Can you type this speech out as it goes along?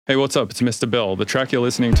Hey, what's up? It's Mr. Bill. The track you're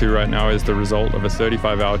listening to right now is the result of a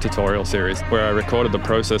 35-hour tutorial series where I recorded the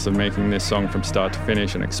process of making this song from start to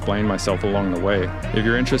finish and explained myself along the way. If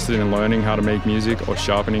you're interested in learning how to make music or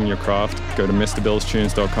sharpening your craft, go to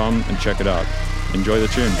MrBillsTunes.com and check it out. Enjoy the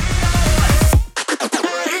tune.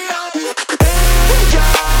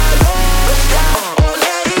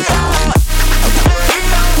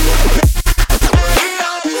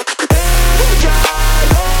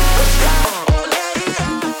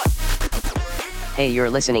 Hey,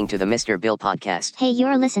 you're listening to the Mr. Bill Podcast. Hey,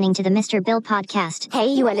 you're listening to the Mr. Bill Podcast.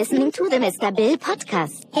 Hey, you are listening to the Mr. Bill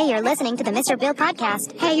Podcast. Hey, you're listening to the Mr. Bill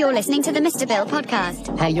Podcast. Hey, you're listening to the Mr. Bill Podcast.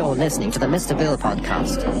 Hey, you're listening to the Mr. Bill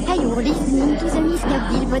Podcast. Hey, you're listening to the Mr.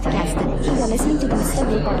 Bill Podcast. Hey, you're listening to the Mr.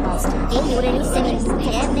 Bill Podcast. Hey, you're listening to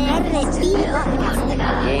the Mr. Bill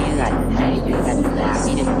Podcast. Hey, you're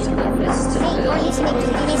listening to the Mr. Hey, you're listening to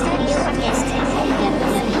the Mr. Bill Podcast.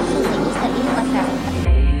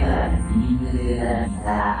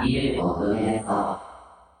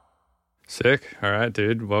 Sick. All right,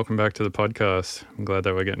 dude. Welcome back to the podcast. I'm glad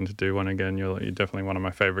that we're getting to do one again. You're definitely one of my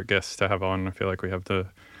favorite guests to have on. I feel like we have the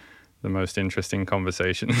most interesting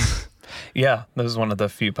conversations. Yeah, this is one of the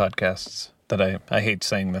few podcasts that I hate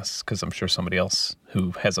saying this because I'm sure somebody else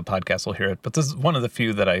who has a podcast will hear it, but this is one of the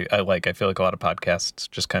few that I like. I feel like a lot of podcasts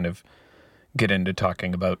just kind of get into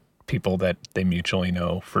talking about people that they mutually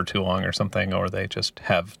know for too long or something, or they just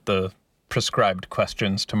have the prescribed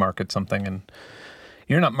questions to market something, and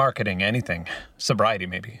you're not marketing anything. Sobriety,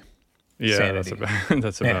 maybe. Yeah, Sanity.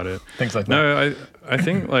 that's about it. Things like that. No, I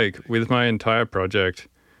think like with my entire project,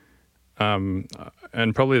 and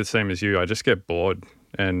probably the same as you, I just get bored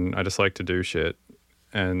and I just like to do shit.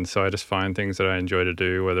 And so I just find things that I enjoy to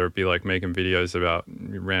do, whether it be like making videos about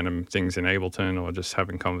random things in Ableton or just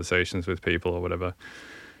having conversations with people or whatever.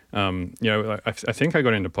 I think I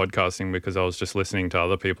got into podcasting because I was just listening to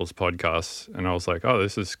other people's podcasts and I was like, oh,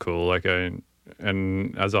 this is cool.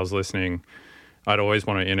 And as I was listening, I'd always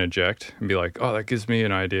want to interject and be like, oh, that gives me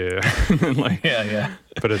an idea. Yeah.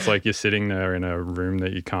 But it's like you're sitting there in a room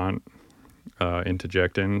that you can't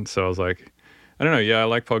interject in. So I was like, I don't know. Yeah, I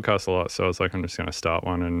like podcasts a lot. So I was like, I'm just going to start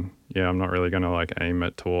one. And yeah, I'm not really going to like aim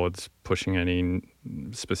it towards pushing any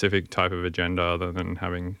specific type of agenda other than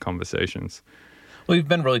having conversations. Well, you've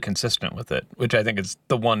been really consistent with it, which I think is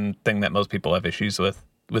the one thing that most people have issues with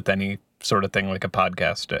any sort of thing like a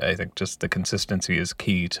podcast. I think just the consistency is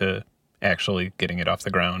key to actually getting it off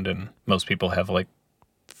the ground. And most people have like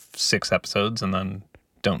 6 episodes and then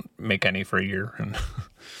don't make any for a year. And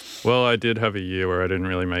well, I did have a year where I didn't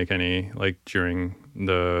really make any, like during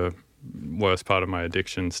the worst part of my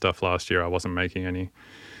addiction stuff last year, I wasn't making any.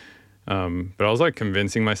 But I was like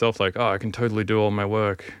convincing myself like, oh, I can totally do all my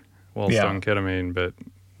work whilst on ketamine, but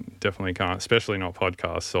definitely can't, especially not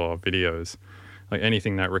podcasts or videos. Like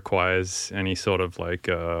anything that requires any sort of like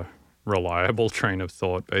reliable train of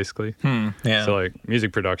thought, basically. Yeah. So like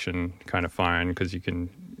music production, kind of fine because you can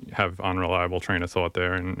have unreliable train of thought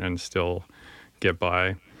there and still get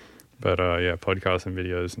by. But yeah, podcasts and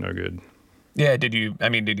videos, no good. Yeah, did you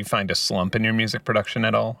find a slump in your music production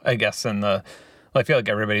at all? I guess I feel like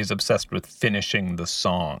everybody's obsessed with finishing the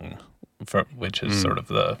song, which is sort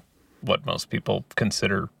of what most people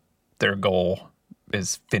consider their goal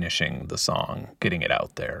is finishing the song, getting it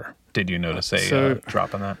out there. Did you notice a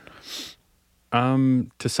drop in that?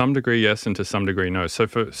 To some degree, yes, and to some degree, no.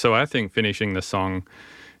 So I think finishing the song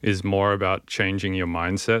is more about changing your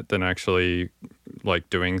mindset than actually like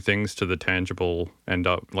doing things to the tangible end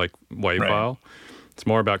up like WAV file. It's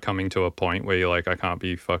more about coming to a point where you're like, I can't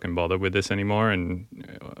be fucking bothered with this anymore. And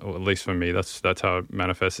at least for me, that's how it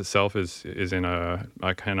manifests itself is in a,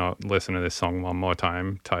 I cannot listen to this song one more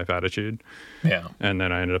time type attitude. Yeah. And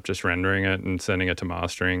then I ended up just rendering it and sending it to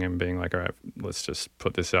mastering and being like, all right, let's just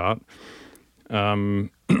put this out.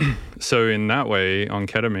 So in that way, on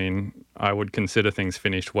ketamine, I would consider things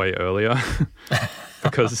finished way earlier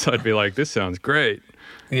because I'd be like, this sounds great.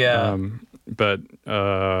 Yeah. But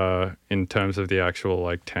in terms of the actual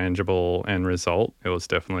like tangible end result, it was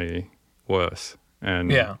definitely worse.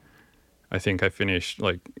 And yeah, I think I finished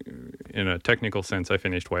like in a technical sense, I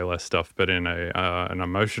finished way less stuff, but in an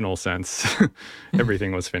emotional sense,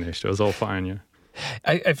 everything was finished. It was all fine. Yeah.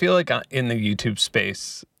 I feel like in the YouTube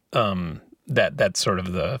space, that's sort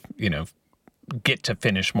of the, get to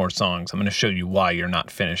finish more songs. I'm going to show you why you're not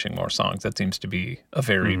finishing more songs. That seems to be a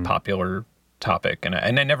very popular topic. And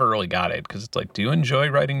I never really got it because it's like, do you enjoy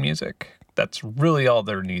writing music? That's really all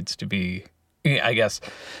there needs to be, I guess.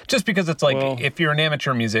 Just because it's like, if you're an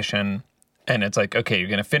amateur musician and it's like, okay, you're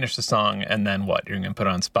going to finish the song and then what? You're going to put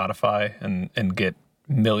it on Spotify and get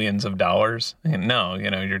millions of dollars. And no,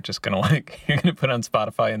 you're just going to you're going to put on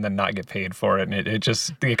Spotify and then not get paid for it. And it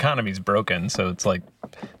just, the economy's broken. So it's like,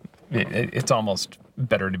 it's almost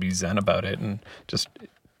better to be zen about it and just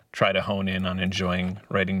try to hone in on enjoying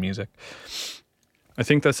writing music. I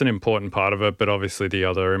think that's an important part of it, but obviously the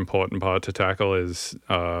other important part to tackle is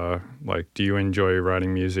do you enjoy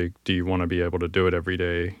writing music? Do you want to be able to do it every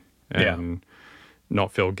day and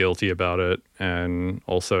not feel guilty about it, and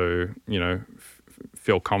also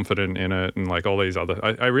feel confident in it, and like all these other.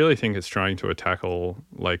 I really think it's trying to tackle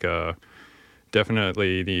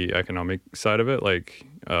definitely the economic side of it,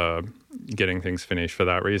 getting things finished for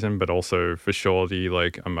that reason, but also for sure the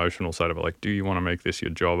emotional side of it. Do you want to make this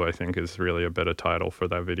your job? I think is really a better title for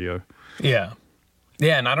that video. Yeah,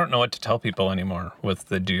 and I don't know what to tell people anymore with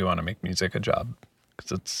the "Do you want to make music a job?"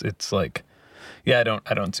 Because it's like, I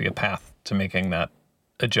don't see a path to making that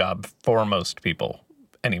a job for most people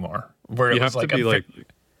anymore. Where it was like it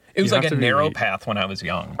was like a narrow path when I was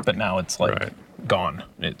young, but now it's gone.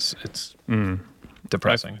 It's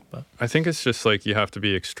depressing. But I think it's just you have to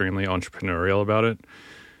be extremely entrepreneurial about it.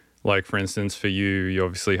 Like, for instance, for you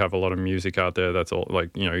obviously have a lot of music out there that's all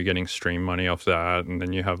you're getting stream money off that, and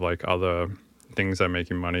then you have other things that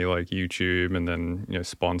make you money like YouTube, and then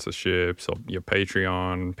sponsorships or your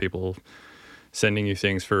Patreon, people sending you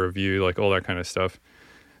things for review, all that kind of stuff.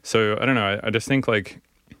 So I don't know, I just think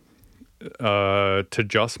to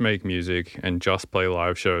just make music and just play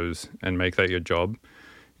live shows and make that your job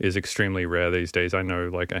is extremely rare these days. I know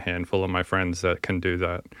a handful of my friends that can do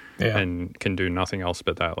that and can do nothing else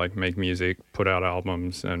but that, make music, put out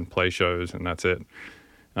albums and play shows, and that's it.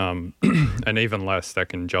 And even less that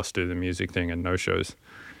can just do the music thing and no shows.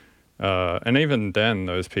 And even then,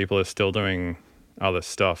 those people are still doing other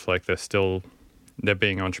stuff. They're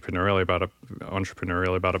being entrepreneurial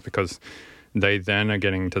about it because they then are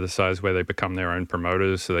getting to the size where they become their own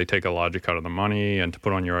promoters. So they take a larger cut of the money, and to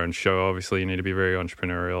put on your own show, obviously you need to be very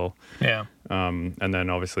entrepreneurial. Yeah. And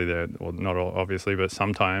then obviously not all obviously, but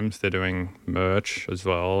sometimes they're doing merch as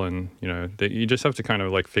well. And, you just have to kind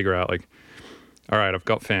of figure out all right, I've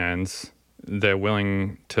got fans. They're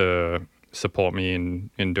willing to support me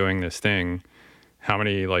in doing this thing. How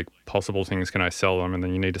many possible things can I sell them? And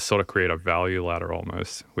then you need to sort of create a value ladder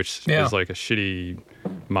almost, which is a shitty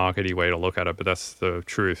markety way to look at it. But that's the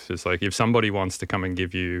truth. Is if somebody wants to come and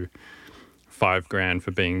give you $5,000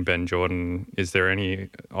 for being Ben Jordan, is there any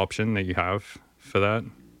option that you have for that?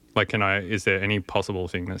 Is there any possible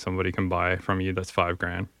thing that somebody can buy from you that's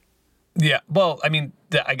 $5,000? Yeah. Well, I mean,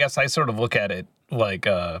 I guess I sort of look at it well,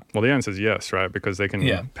 the answer is yes, right? Because they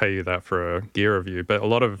can pay you that for a gear review. But a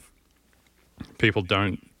lot of people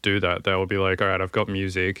don't do that. They will be all right, I've got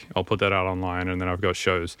music, I'll put that out online, and then I've got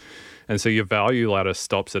shows. And so your value ladder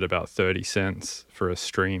stops at about 30 cents for a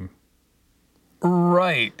stream.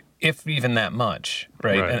 Right. If even that much,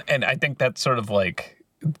 right? And I think that's sort of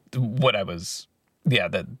what I was,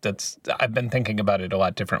 that's I've been thinking about it a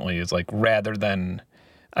lot differently, is rather than,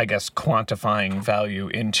 I guess, quantifying value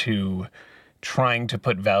into trying to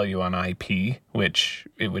put value on IP, which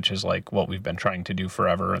is what we've been trying to do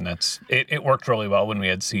forever, and that's it worked really well when we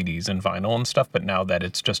had CDs and vinyl and stuff. But now that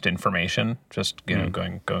it's just information, just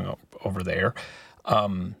going over there,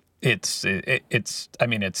 it's I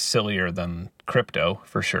mean, it's sillier than crypto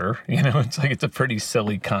for sure. It's a pretty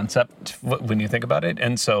silly concept when you think about it.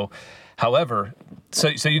 And so, however, so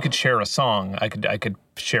you could share a song. I could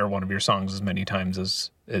share one of your songs as many times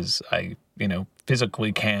as I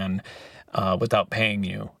physically can. Without paying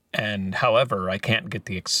you. And however, I can't get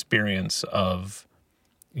the experience of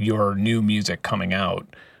your new music coming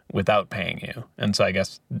out without paying you. And so I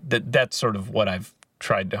guess that's sort of what I've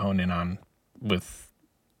tried to hone in on with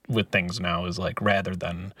things now, is rather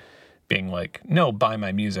than being no, buy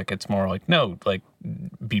my music, it's more no,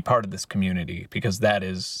 be part of this community, because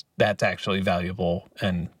that's actually valuable,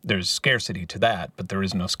 and there's scarcity to that, but there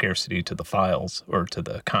is no scarcity to the files or to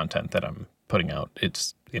the content that I'm putting out.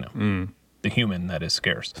 It's, the human that is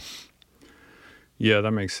scarce. Yeah, that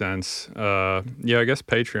makes sense. I guess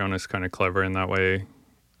Patreon is kind of clever in that way.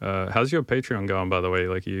 How's your Patreon going, by the way?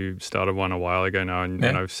 You started one a while ago now, and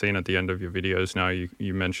I've seen at the end of your videos now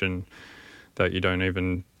you mention that you don't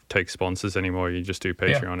even take sponsors anymore. You just do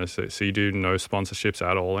Patreon. Yeah. So you do no sponsorships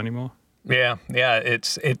at all anymore? Yeah.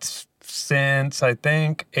 It's since, I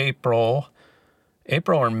think, April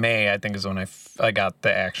or May, I think, is when I got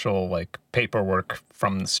the actual paperwork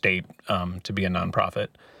from the state to be a nonprofit.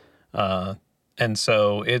 And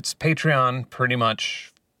so it's Patreon, pretty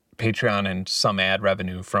much Patreon, and some ad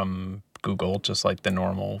revenue from Google, just the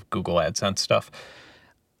normal Google AdSense stuff.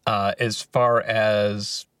 As far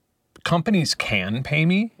as companies can pay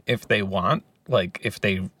me if they want, Like if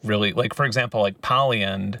they really, like, for example, like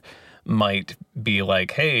Polyend might be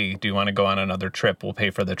like, hey, do you want to go on another trip? We'll pay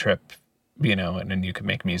for the trip, you know, and then you can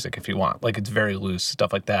make music if you want. Like it's very loose,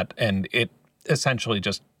 stuff like that. And it essentially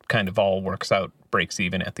just kind of all works out, breaks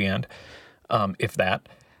even at the end, if that.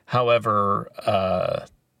 However,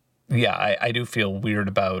 yeah, I do feel weird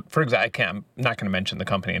about, for example, I'm not going to mention the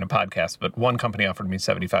company in a podcast, but one company offered me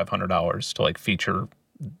 $7,500 to like feature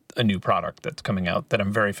a new product that's coming out that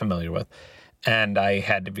I'm very familiar with. And I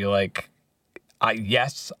had to be like,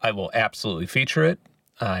 yes, I will absolutely feature it.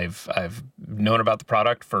 I've known about the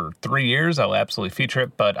product for 3 years. I'll absolutely feature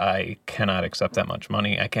it, but I cannot accept that much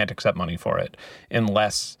money. I can't accept money for it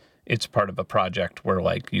unless it's part of a project where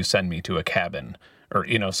like you send me to a cabin or,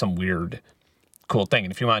 you know, some weird cool thing.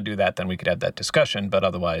 And if you want to do that, then we could have that discussion. But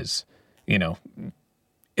otherwise, you know,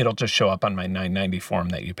 it'll just show up on my 990 form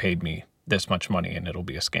that you paid me this much money and it'll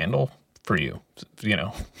be a scandal for you, you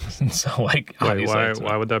know? So like,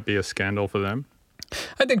 why would that be a scandal for them?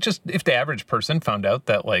 I think just if the average person found out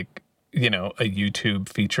that like, you know, a YouTube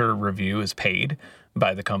feature review is paid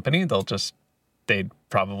by the company, they'd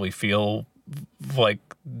probably feel like,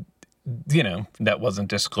 you know, that wasn't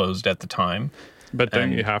disclosed at the time. But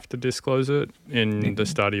don't you have to disclose it in the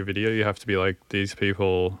start of your video? You have to be like, these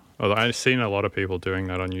people, I've seen a lot of people doing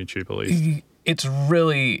that on YouTube at least. It's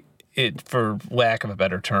really, for lack of a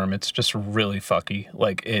better term, it's just really fucky.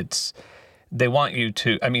 Like they want you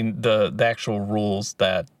to, I mean, the actual rules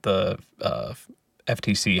that the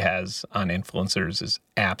FTC has on influencers is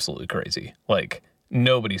absolutely crazy. Like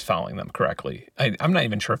nobody's following them correctly. I'm not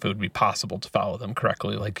even sure if it would be possible to follow them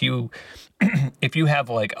correctly. Like if you have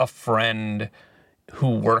like a friend who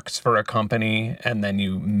works for a company and then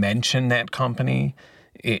you mention that company,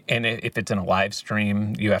 and if it's in a live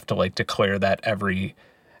stream, you have to like declare that every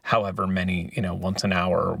however many, you know, once an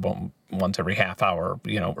hour or once every half hour,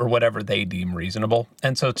 you know, or whatever they deem reasonable.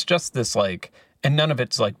 And so it's just this like, and none of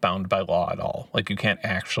it's like bound by law at all. Like you can't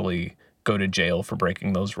actually go to jail for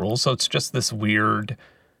breaking those rules. So it's just this weird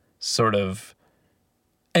sort of,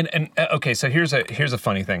 and okay, so here's a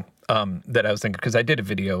funny thing that I was thinking, because I did a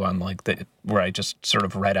video on like where I just sort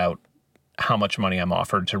of read out how much money I'm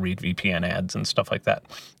offered to read VPN ads and stuff like that.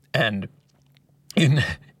 And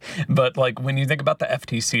but like when you think about the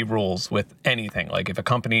FTC rules with anything, like if a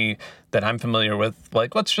company that I'm familiar with,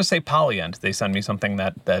 like let's just say Polyend, they send me something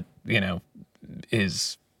that you know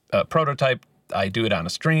is a prototype, I do it on a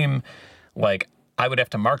stream, like I would have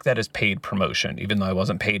to mark that as paid promotion, even though I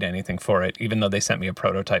wasn't paid anything for it, even though they sent me a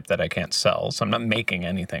prototype that I can't sell. So I'm not making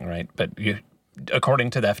anything, right? But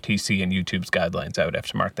according to the FTC and YouTube's guidelines, I would have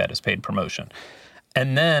to mark that as paid promotion.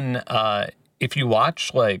 And then if you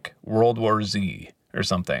watch like World War Z or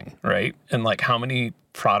something, right? And like how many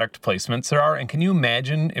product placements there are. And can you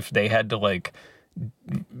imagine if they had to like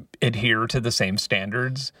adhere to the same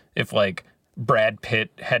standards? If like Brad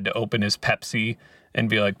Pitt had to open his Pepsi and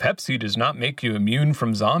be like, Pepsi does not make you immune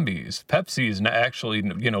from zombies. Pepsi is not actually,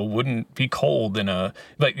 you know, wouldn't be cold in a,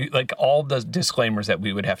 like all the disclaimers that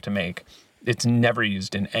we would have to make. It's never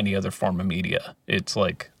used in any other form of media. It's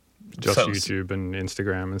like just YouTube and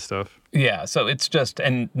Instagram and stuff. Yeah. So it's just,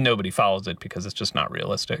 and nobody follows it because it's just not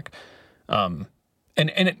realistic. And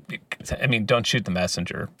it, I mean, don't shoot the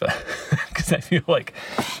messenger, but because I feel like,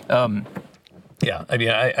 yeah, I mean,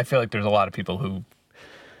 I feel like there's a lot of people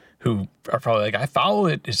who are probably like, I follow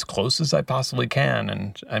it as close as I possibly can.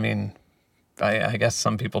 And I mean, I guess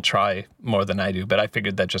some people try more than I do, but I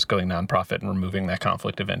figured that just going nonprofit and removing that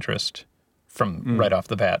conflict of interest from right off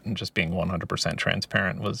the bat and just being 100%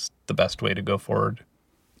 transparent was the best way to go forward.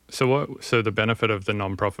 So the benefit of the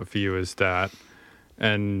nonprofit for you is that,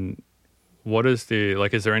 and what is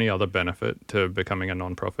is there any other benefit to becoming a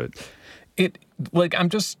nonprofit?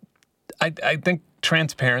 I think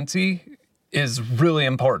transparency is really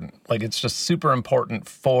important. Like it's just super important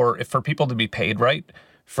for people to be paid right,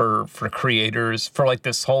 for creators, for like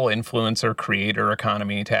this whole influencer creator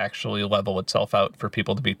economy to actually level itself out, for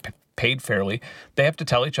people to be paid fairly. They have to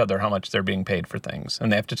tell each other how much they're being paid for things,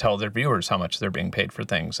 and they have to tell their viewers how much they're being paid for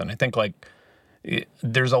things. And I think like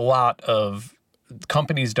there's a lot of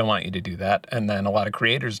companies don't want you to do that, and then a lot of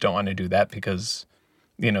creators don't want to do that because,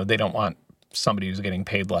 you know, they don't want somebody who's getting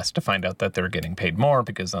paid less to find out that they're getting paid more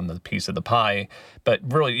because on the piece of the pie. But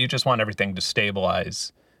really, you just want everything to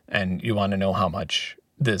stabilize, and you want to know how much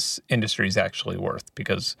this industry is actually worth.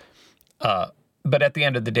 Because, but at the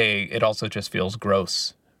end of the day, it also just feels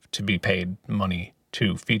gross to be paid money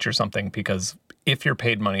to feature something, because if you're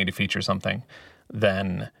paid money to feature something,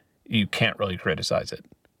 then you can't really criticize it.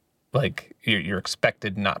 Like you're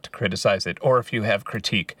expected not to criticize it, or if you have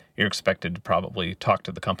critique, you're expected to probably talk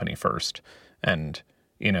to the company first and,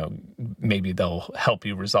 maybe they'll help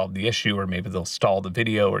you resolve the issue, or maybe they'll stall the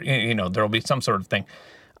video, or, there'll be some sort of thing.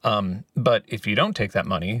 But if you don't take that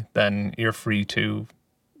money, then you're free to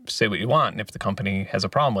say what you want. And if the company has a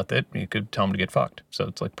problem with it, you could tell them to get fucked. So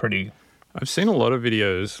it's like pretty... I've seen a lot of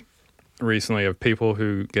videos recently of people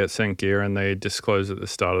who get sent gear and they disclose at the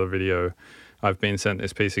start of the video, I've been sent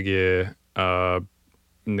this piece of gear, and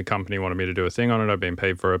the company wanted me to do a thing on it, I've been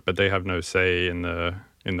paid for it, but they have no say in the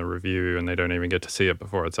review, and they don't even get to see it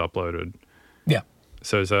before it's uploaded. Yeah.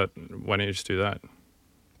 So why don't you just do that?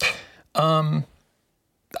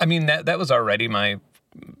 I mean, that was already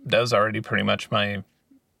pretty much my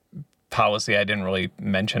policy. I didn't really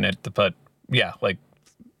mention it, but yeah, like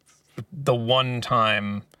the one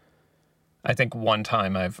time it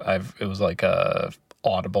was like a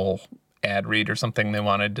Audible ad read or something. They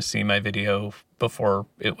wanted to see my video before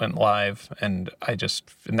it went live, and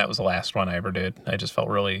that was the last one I ever did. I just felt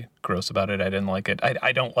really gross about it. I didn't like it.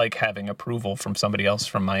 I don't like having approval from somebody else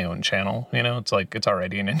from my own channel. It's like it's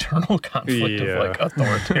already an internal conflict of like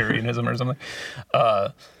authoritarianism or something.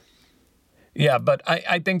 Yeah, but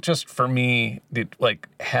I think just for me, like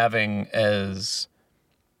having an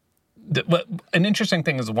interesting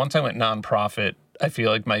thing is once I went nonprofit, I feel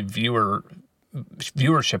like my viewership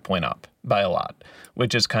went up by a lot,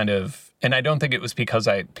 which is kind of, and I don't think it was because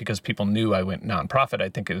people knew I went nonprofit. I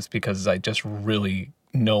think it was because I just really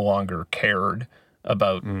no longer cared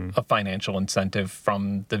about a financial incentive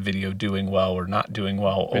from the video doing well or not doing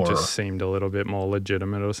well. It just seemed a little bit more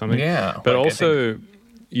legitimate or something. Yeah. But also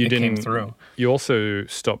came through. You also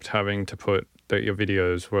stopped having to put that your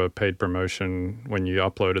videos were paid promotion when you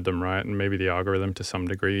uploaded them, right? And maybe the algorithm to some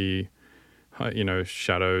degree,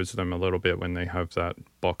 shadows them a little bit when they have that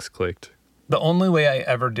box clicked. The only way I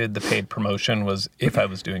ever did the paid promotion was if I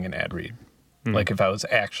was doing an ad read. Like if I was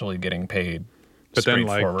actually getting paid. But then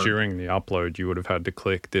during the upload, you would have had to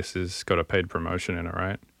click, this has got a paid promotion in it,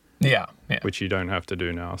 right? Yeah. Which you don't have to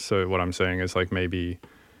do now. So what I'm saying is like maybe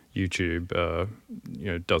YouTube,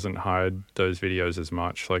 doesn't hide those videos as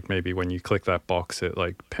much. Like maybe when you click that box, it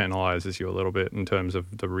like penalizes you a little bit in terms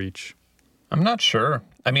of the reach. I'm not sure.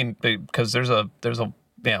 I mean, because there's a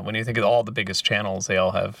when you think of all the biggest channels, they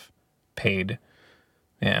all have paid.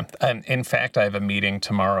 Yeah. And in fact, I have a meeting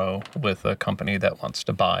tomorrow with a company that wants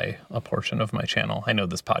to buy a portion of my channel. I know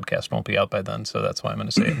this podcast won't be out by then, so that's why I'm going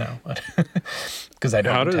to say it now. Because I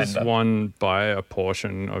don't How does one buy a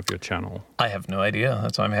portion of your channel? I have no idea.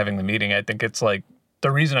 That's why I'm having the meeting. I think it's like,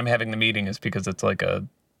 the reason I'm having the meeting is because it's like a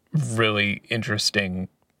really interesting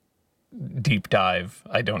deep dive.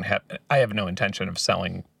 I have no intention of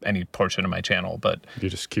selling any portion of my channel, but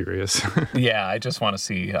you're just curious. Yeah, I just want to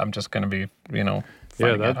see. I'm just going to be,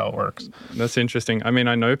 finding out how it works. That's interesting. I mean,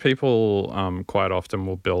 I know people quite often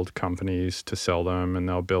will build companies to sell them, and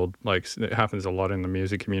they'll build, like, it happens a lot in the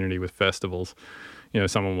music community with festivals.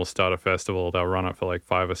 Someone will start a festival, they'll run it for like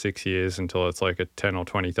 5 or 6 years until it's like a 10 or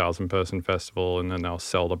 20,000 person festival, and then they'll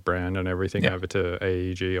sell the brand and everything over to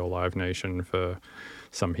AEG or Live Nation for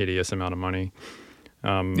some hideous amount of money.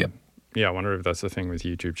 Yeah, I wonder if that's the thing with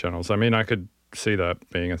YouTube channels. I mean, I could see that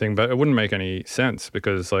being a thing, but it wouldn't make any sense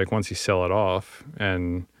because like once you sell it off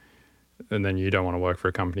and then you don't want to work for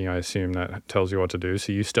a company, I assume, that tells you what to do.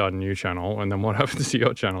 So you start a new channel, and then what happens to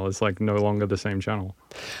your channel? It's like no longer the same channel.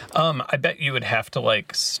 I bet you would have to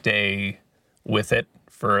like stay with it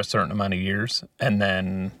for a certain amount of years, and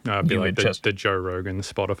then be like the Joe Rogan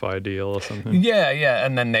Spotify deal or something. Yeah,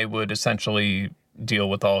 and then they would essentially deal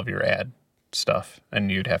with all of your ad stuff,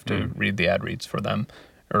 and you'd have to read the ad reads for them,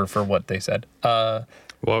 or for what they said.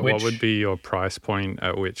 What would be your price point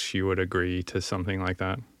at which you would agree to something like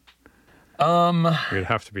that? It would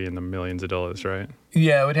have to be in the millions of dollars, right?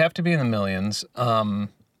 Yeah, it would have to be in the millions. And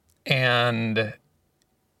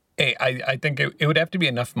I think it would have to be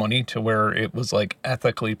enough money to where it was like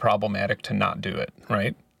ethically problematic to not do it,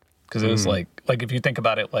 right? Because it was like if you think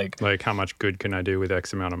about it, like how much good can I do with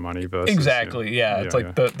X amount of money versus exactly, it's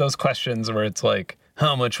like those questions where it's like,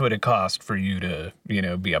 how much would it cost for you to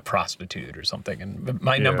be a prostitute or something? And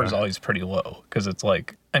my number's always pretty low, because it's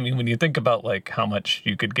like, I mean, when you think about like how much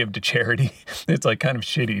you could give to charity, it's like kind of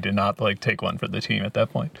shitty to not like take one for the team at that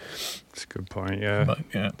point. That's a good point. Yeah, but,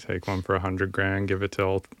 take one for $100,000, give it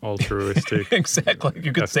to altruistic. Exactly,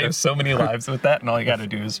 you could save so many lives with that, and all you got to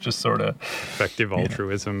do is just sort of effective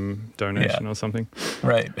altruism donation or something.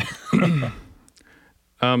 Right.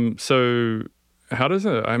 So how does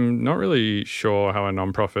it, I'm not really sure how a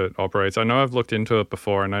nonprofit operates. I know I've looked into it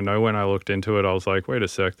before, and I know when I looked into it, I was like, wait a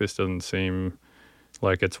sec, this doesn't seem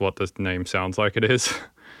like it's what the name sounds like it is.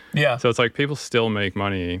 Yeah. So it's like people still make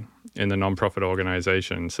money in the nonprofit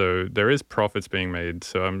organization. So there is profits being made.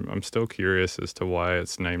 So I'm still curious as to why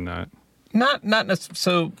it's named that. Not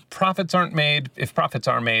so profits aren't made. If profits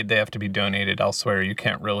are made, they have to be donated elsewhere. You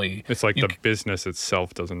can't really. It's like the business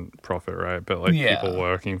itself doesn't profit, right? But like people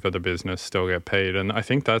working for the business still get paid. And I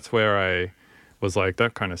think that's where I was like,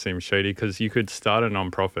 that kind of seems shady, because you could start a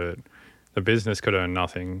nonprofit, the business could earn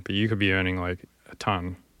nothing, but you could be earning like a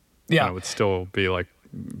ton. Yeah. And it would still be like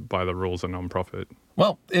by the rules of nonprofit.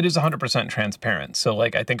 Well, it is 100% transparent. So,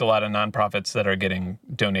 like, I think a lot of nonprofits that are getting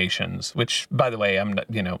donations, which, by the way, I'm not,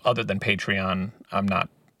 other than Patreon, I'm not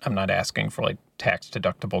asking for like tax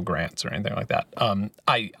deductible grants or anything like that.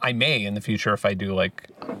 I may in the future if I do like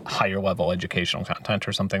higher level educational content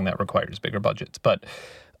or something that requires bigger budgets. But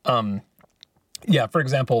yeah, for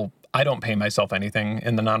example, I don't pay myself anything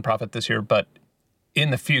in the nonprofit this year, but in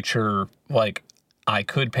the future, like, I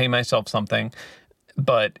could pay myself something,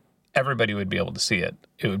 but everybody would be able to see it.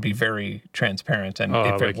 It would be very transparent. And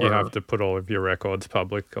if like you have to put all of your records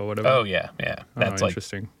public or whatever? Oh, yeah. That's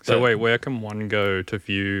interesting. So wait, where can one go to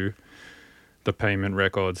view the payment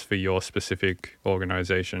records for your specific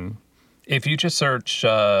organization? If you just search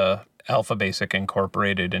Alpha Basic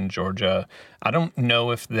Incorporated in Georgia, I don't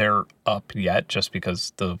know if they're up yet just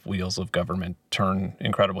because the wheels of government turn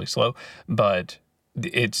incredibly slow, but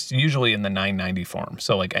it's usually in the 990 form.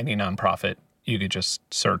 So like any nonprofit, you could just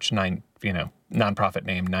search nonprofit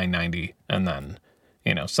name 990, and then,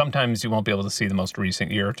 sometimes you won't be able to see the most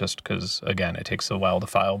recent year just because, again, it takes a while to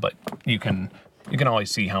file, but you can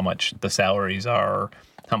always see how much the salaries are,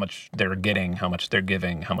 how much they're getting, how much they're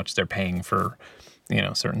giving, how much they're paying for,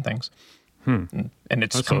 certain things. And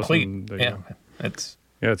it's That's complete. awesome.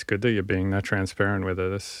 It's good that you're being that transparent with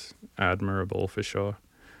it. It's admirable for sure.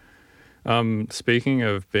 Speaking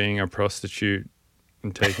of being a prostitute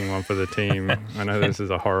and taking one for the team, I know this is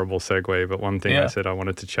a horrible segue, but one thing I said I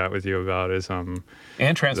wanted to chat with you about is and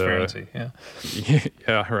transparency.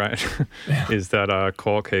 Yeah, right. Is that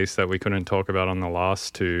court case that we couldn't talk about on the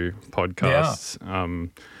last two podcasts.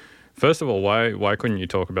 First of all, why couldn't you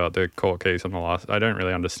talk about the court case on the last? I don't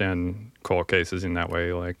really understand court cases in that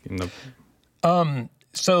way, like in the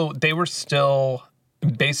So they were still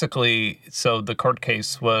basically, so the court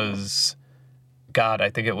case was, God, I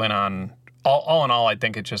think it went on, all in all, I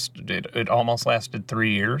think it almost lasted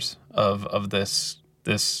 3 years of this.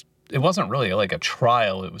 It wasn't really like a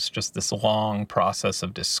trial. It was just this long process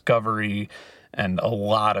of discovery and a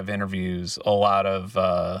lot of interviews, a lot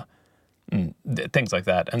of things like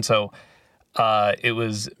that. And so it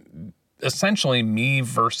was essentially me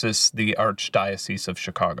versus the Archdiocese of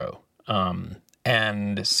Chicago.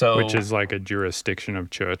 And so, which is like a jurisdiction of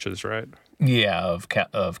churches, right? Yeah,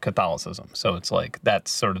 of Catholicism. So it's like that's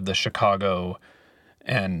sort of the Chicago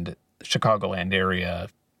and Chicagoland area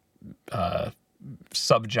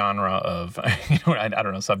subgenre of I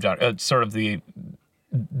don't know, subgenre, sort of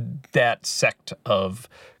that sect of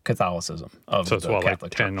Catholicism of so it's the Catholic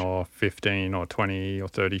like 10 Church. or 15 or 20 or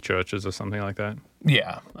 30 churches or something like that.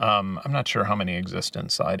 Yeah, I'm not sure how many exist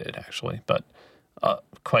inside it actually, but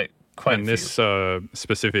quite. And this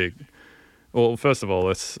specific, well, first of all,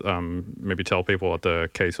 let's maybe tell people what the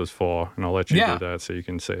case was for, and I'll let you do that so you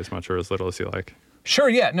can say as much or as little as you like. Sure.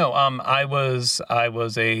 Yeah. No. I was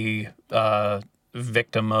a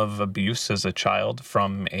victim of abuse as a child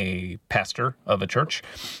from a pastor of a church.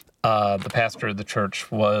 The pastor of the church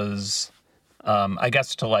was, I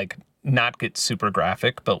guess, to like not get super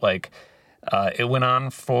graphic, but like it went on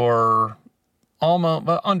for almost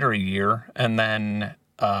under a year, and then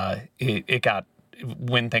it got,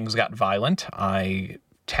 when things got violent, I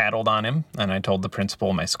tattled on him, and I told the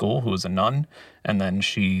principal of my school, who was a nun, and then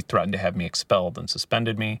she threatened to have me expelled and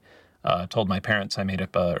suspended me. Told my parents told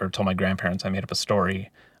my grandparents I made up a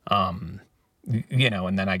story, and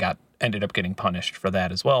then I ended up getting punished for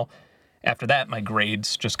that as well. After that, my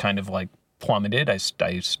grades just kind of like plummeted. I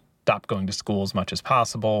stopped going to school as much as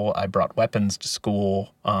possible. I brought weapons to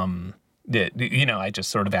school. I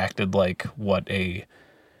just sort of acted like what a,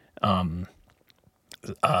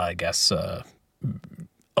 I guess,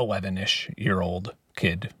 11-ish year old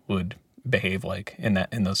kid would behave like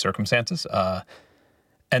in those circumstances.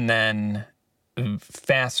 And then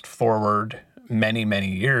fast forward many, many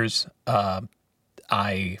years,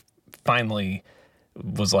 I finally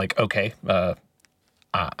was like, okay,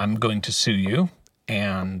 I'm going to sue you,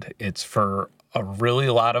 and it's for a really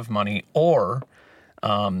lot of money, or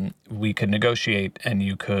we could negotiate and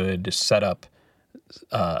you could set up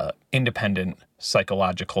independent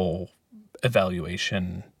psychological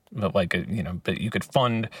evaluation, but you could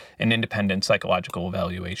fund an independent psychological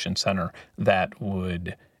evaluation center that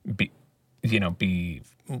would be, be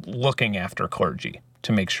looking after clergy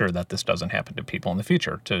to make sure that this doesn't happen to people in the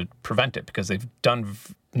future, to prevent it, because they've done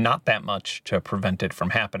not that much to prevent it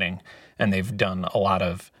from happening, and they've done a lot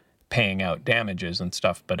of paying out damages and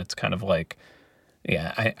stuff, but it's kind of like,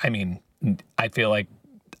 I mean, I feel like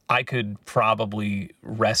I could probably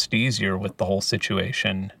rest easier with the whole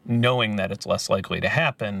situation knowing that it's less likely to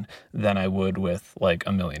happen than I would with like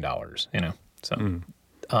 $1 million, So,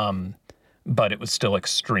 but it was still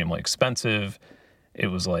extremely expensive. It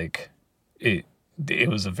was like, it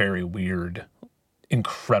was a very weird,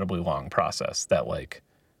 incredibly long process that like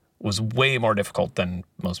was way more difficult than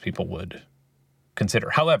most people would consider.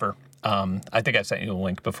 However, I think I sent you a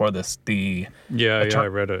link before this. I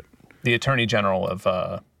read it. The Attorney General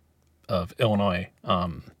of Illinois. I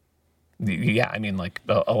mean, like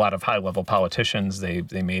a lot of high-level politicians, they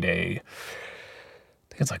made I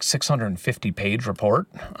think it's like 650-page report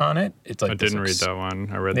on it. It's like I didn't read that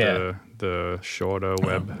one. I read the shorter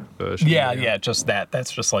web version. Yeah, just that.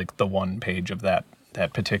 That's just like the one page of that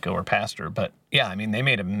particular pastor. But yeah, I mean, they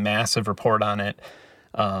made a massive report on it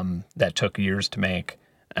that took years to make,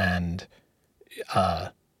 and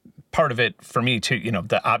part of it for me too,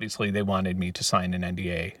 obviously they wanted me to sign an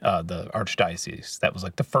NDA, the archdiocese. That was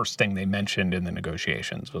like the first thing they mentioned in the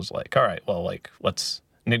negotiations was like, all right, well, like, let's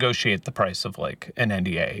negotiate the price of like an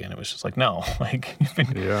NDA. And it was just like, no, like,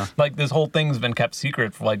 like this whole thing's been kept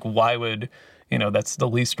secret for like, why would, that's the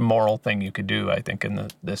least moral thing you could do, I think, in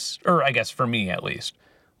or I guess for me at least,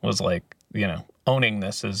 was like, owning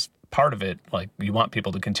this is part of it. Like, you want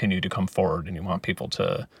people to continue to come forward, and you want people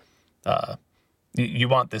to, you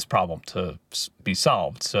want this problem to be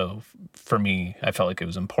solved. So for me, I felt like it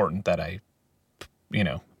was important that I,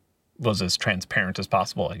 was as transparent as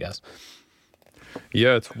possible, I guess.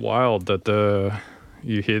 Yeah, it's wild that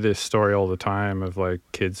you hear this story all the time of like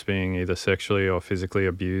kids being either sexually or physically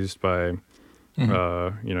abused by,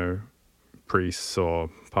 priests or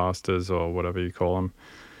pastors or whatever you call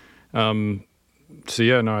them. So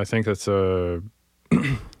yeah, no, I think that's a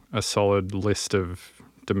solid list of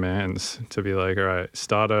demands to be like, all right,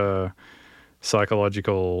 start a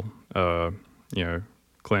psychological,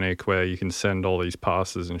 clinic where you can send all these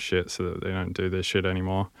pastors and shit so that they don't do this shit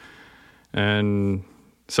anymore. And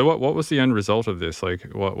so what was the end result of this? Like,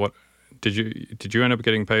 what did you end up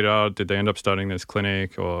getting paid out? Did they end up starting this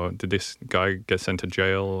clinic, or did this guy get sent to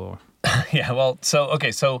jail? Or? Yeah, well, so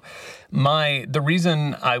the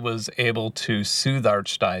reason I was able to sue the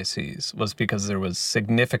archdiocese was because there was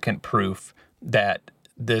significant proof that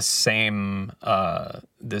this same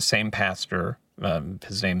pastor,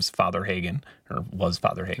 his name's Father Hagen, or was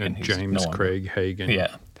Father Hagen. He's James Craig Hagen.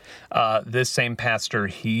 Yeah. This same pastor,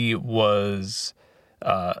 he was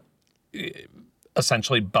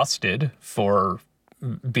essentially busted for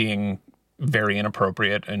being very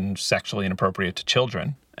inappropriate and sexually inappropriate to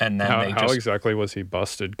children. And then how exactly was he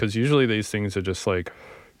busted? Because usually these things are just like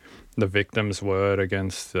the victim's word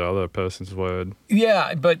against the other person's word.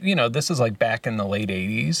 Yeah, but this is like back in the late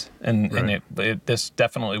 80s, and right. and this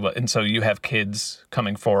definitely was. And so you have kids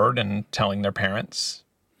coming forward and telling their parents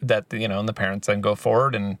that and the parents then go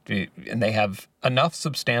forward and they have enough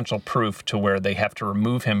substantial proof to where they have to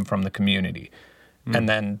remove him from the community, and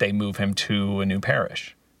then they move him to a new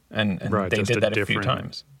parish, and right, they did that a few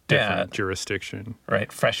times. Different jurisdiction.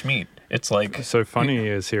 Right, fresh meat. It's like... So funny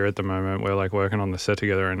is here at the moment, we're like working on the set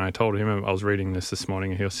together, and I told him, I was reading this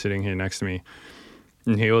morning, and he was sitting here next to me,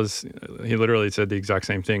 and he literally said the exact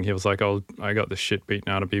same thing. He was like, I got the shit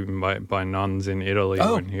beaten out of me by nuns in Italy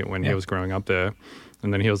when he was growing up there.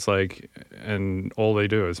 And then he was like, and all they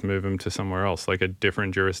do is move him to somewhere else, like a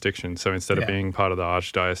different jurisdiction. So instead of being part of the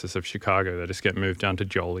Archdiocese of Chicago, they just get moved down to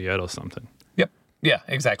Joliet or something. Yep. Yeah,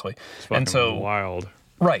 exactly. It's fucking wild.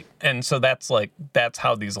 Right. And so that's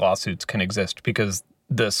how these lawsuits can exist, because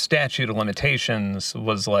the statute of limitations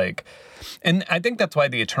was like, and I think that's why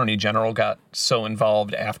the Attorney General got so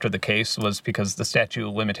involved after the case, was because the statute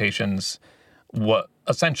of limitations,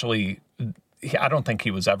 essentially, I don't think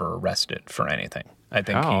he was ever arrested for anything. I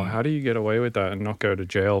think How do you get away with that and not go to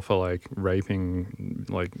jail for like raping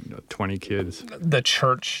like 20 kids? The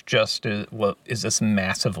church just is this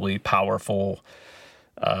massively powerful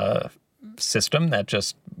system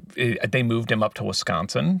that they moved him up to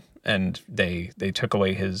Wisconsin, and they took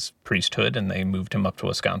away his priesthood and they moved him up to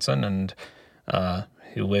Wisconsin, and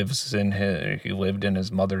he lived in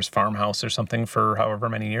his mother's farmhouse or something for however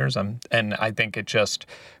many years. And I think it's just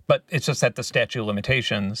that the statute of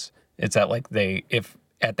limitations, it's that like if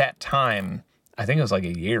at that time, I think it was like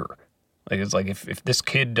a year. Like it's like if this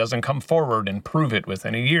kid doesn't come forward and prove it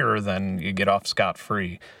within a year, then you get off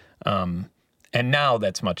scot-free. And now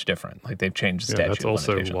that's much different. Like they've changed the statute of limitations.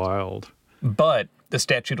 That's also wild. But the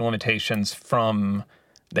statute of limitations from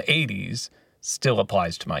the 80s still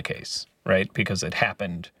applies to my case, right? Because it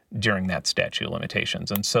happened during that statute of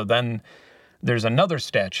limitations. And so then there's another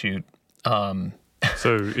statute. So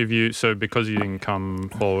because you didn't come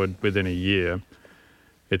forward within a year,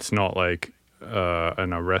 it's not like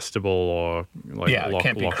an arrestable or like it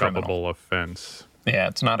can't be criminal. lockupable offense. Yeah,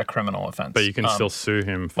 it's not a criminal offense. But you can still sue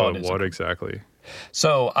him for what exactly?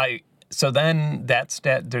 So then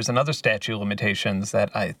there's another statute of limitations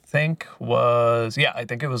that I think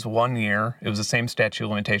it was 1 year. It was the same statute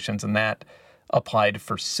of limitations, and that applied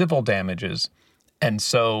for civil damages. And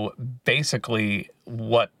so basically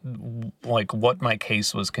what my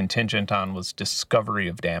case was contingent on was discovery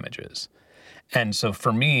of damages. And so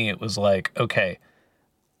for me, it was like, okay,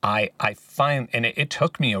 I find, and it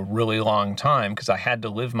took me a really long time because I had to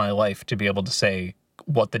live my life to be able to say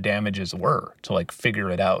what the damages were, to like figure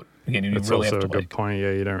it out. Again, That's really also a good point.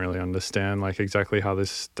 Yeah, you don't really understand like exactly how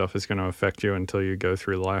this stuff is going to affect you until you go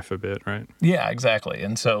through life a bit, right? Yeah, exactly.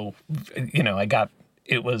 And so,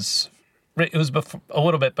 it was a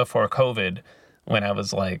little bit before COVID when I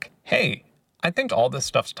was like, hey, I think all this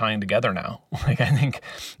stuff's tying together now.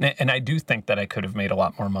 And I do think that I could have made a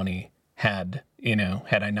lot more money had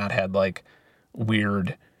I not had like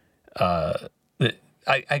weird,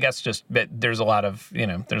 I guess just, but there's a lot of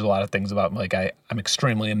things about like, I'm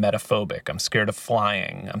extremely emetophobic. I'm scared of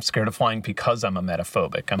flying. I'm scared of flying because I'm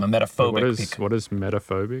emetophobic. I'm emetophobic. What is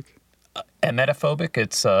metaphobic? Emetophobic,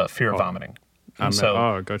 it's fear of vomiting.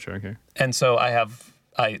 Gotcha. Okay. And so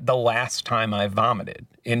the last time I vomited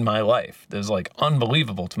in my life, this is like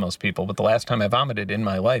unbelievable to most people, but the last time I vomited in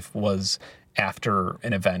my life was after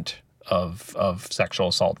an event of sexual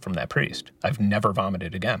assault from that priest. I've never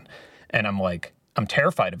vomited again. And I'm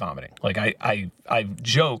terrified of vomiting. Like I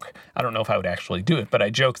joke, I don't know if I would actually do it, but I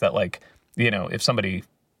joke that like, if somebody,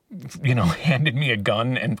 handed me a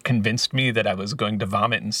gun and convinced me that I was going to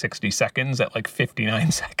vomit in 60 seconds, at like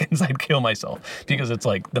 59 seconds, I'd kill myself because it's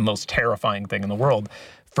like the most terrifying thing in the world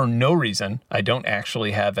for no reason. I don't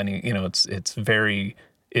actually have any, it's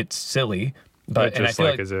silly. But just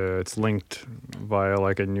like it's linked via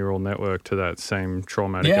like a neural network to that same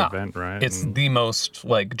traumatic event, right? It's the most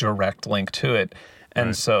like direct link to it. And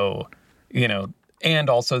right. So, and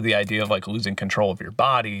also the idea of like losing control of your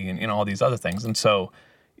body and, all these other things. And so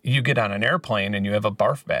you get on an airplane and you have a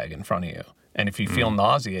barf bag in front of you. And if you feel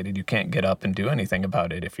nauseated, you can't get up and do anything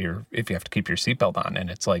about it if you have to keep your seatbelt on. And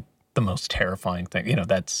it's like the most terrifying thing,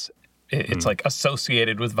 it's like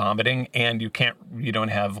associated with vomiting, and you don't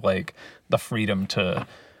have like the freedom to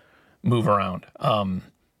move around. And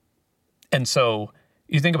so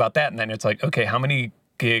you think about that, and then it's like, okay, how many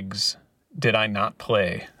gigs did I not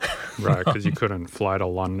play? Right, because you couldn't fly to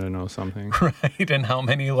London or something. Right, and how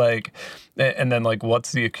many and then like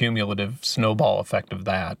what's the accumulative snowball effect of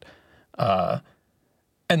that?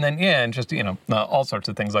 And then, and just, all sorts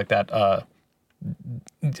of things like that.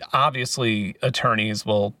 Obviously, attorneys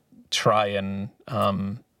will try and,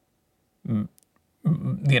 they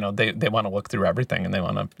want to look through everything, and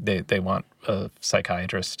they want a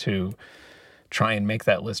psychiatrist to try and make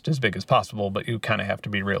that list as big as possible, but you kind of have to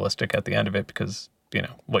be realistic at the end of it because,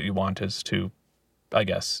 what you want is to, I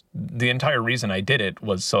guess, the entire reason I did it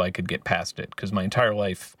was so I could get past it, because my entire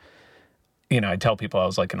life, I tell people I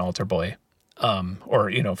was like an altar boy. Or,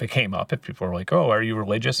 if it came up, if people were like, oh, are you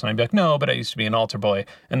religious? And I'd be like, no, but I used to be an altar boy.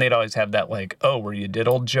 And they'd always have that like, oh, were you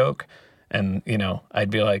diddled joke? And, I'd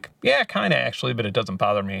be like, yeah, kind of actually, but it doesn't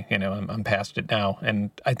bother me. I'm past it now.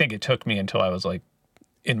 And I think it took me until I was like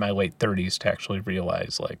in my late 30s to actually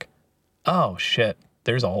realize like, oh shit,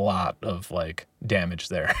 there's a lot of like damage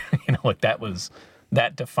there.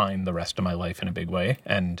 That defined the rest of my life in a big way.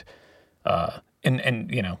 And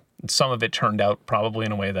some of it turned out probably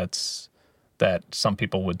in a way that some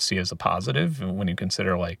people would see as a positive when you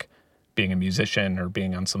consider like being a musician or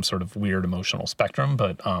being on some sort of weird emotional spectrum.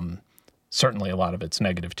 But certainly a lot of it's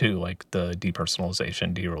negative too, like the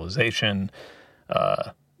depersonalization, derealization,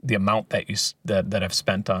 the amount that I've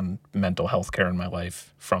spent on mental health care in my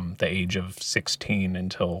life from the age of 16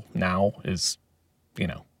 until now is,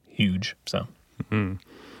 huge. So,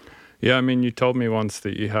 yeah, I mean, you told me once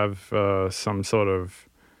that you have some sort of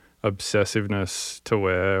obsessiveness to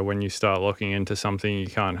where when you start looking into something, you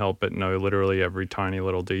can't help but know literally every tiny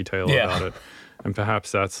little detail about it. And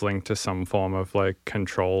perhaps that's linked to some form of like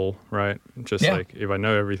control, right? Just like if I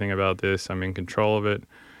know everything about this, I'm in control of it.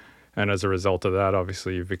 And as a result of that,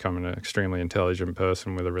 obviously you've become an extremely intelligent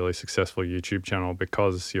person with a really successful YouTube channel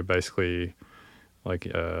because you're basically like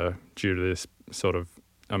due to this sort of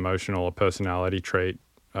emotional or personality trait,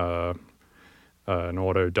 an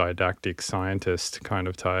autodidactic scientist kind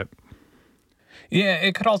of type. Yeah,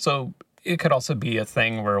 it could also be a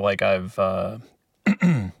thing where like I've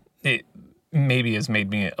it maybe has made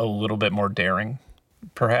me a little bit more daring,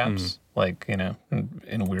 perhaps. Like, you know,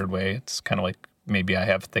 in a weird way, it's kind of like maybe I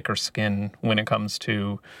have thicker skin when it comes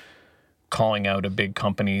to calling out a big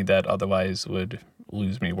company that otherwise would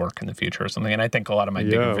lose me work in the future or something. And I think a lot of my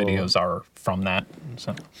bigger videos are from that.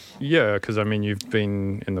 So Yeah, because I mean, you've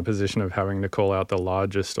been in the position of having to call out the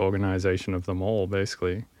largest organization of them all,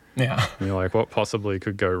 basically. yeah. And you're like, what possibly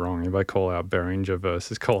could go wrong if I call out Behringer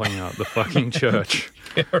versus calling out the fucking church?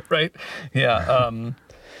 Yeah, right. Yeah.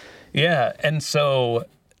 Yeah. And so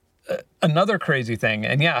another crazy thing,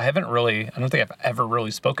 and yeah, I don't think I've ever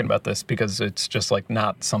really spoken about this because it's just like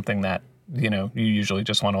not something that, you know, you usually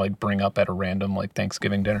just want to like bring up at a random like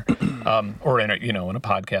Thanksgiving dinner, or in a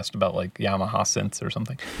podcast about like Yamaha synths or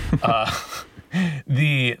something.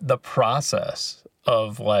 The process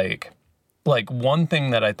of like one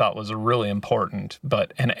thing that I thought was really important,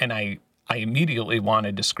 but and I immediately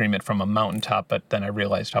wanted to scream it from a mountaintop, but then I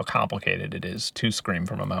realized how complicated it is to scream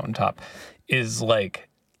from a mountaintop, is like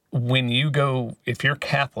when you go, if you're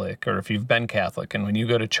Catholic or if you've been Catholic, and when you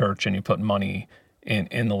go to church and you put money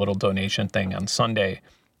in the little donation thing on Sunday,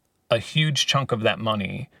 a huge chunk of that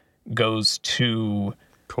money goes to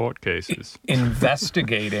Court cases.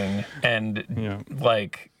 Investigating and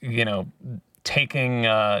like, you know, taking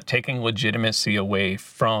legitimacy away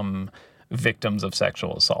from victims of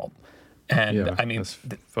sexual assault. And I mean, that's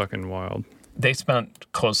fucking wild. They spent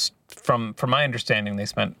from my understanding, they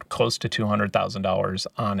spent close to $200,000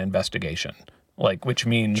 on investigation, like, which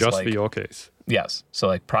means just like, for your case. Yes. So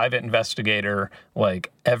like private investigator,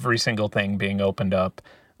 like every single thing being opened up.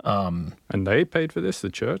 And they paid for this, the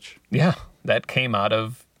church? Yeah, that came out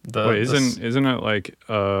of the. Wait, isn't it like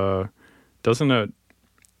doesn't it,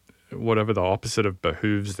 whatever the opposite of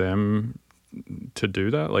behooves them to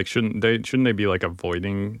do that? Like, shouldn't they be like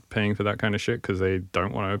avoiding paying for that kind of shit because they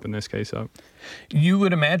don't want to open this case up? You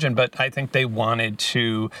would imagine, but I think they wanted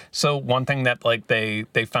to. So one thing that like they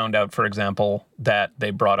found out, for example, that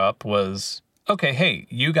they brought up was, okay, hey,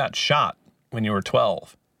 you got shot when you were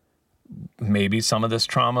 12. Maybe some of this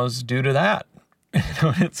trauma's due to that.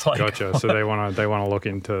 It's like, gotcha. So they want to look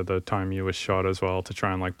into the time you were shot as well to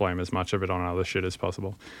try and like blame as much of it on other shit as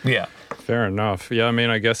possible. Yeah. Fair enough. Yeah, I mean,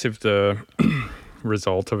 I guess if the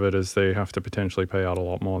result of it is they have to potentially pay out a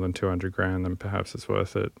lot more than $200,000, then perhaps it's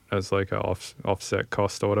worth it as like a offset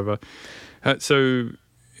cost or whatever. So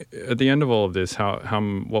at the end of all of this,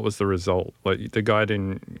 what was the result? Like, the guy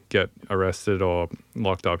didn't get arrested or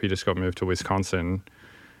locked up. He just got moved to Wisconsin.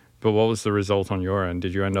 But what was the result on your end?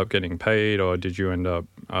 Did you end up getting paid, or did you end up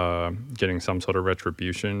getting some sort of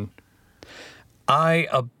retribution? I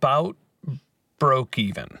about broke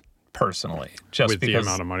even, personally. Just with because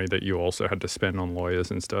the amount of money that you also had to spend on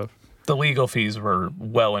lawyers and stuff? The legal fees were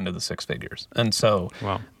well into the six figures. And so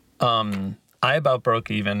wow. I about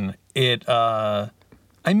broke even. I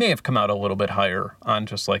may have come out a little bit higher on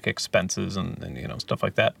just like expenses and you know, stuff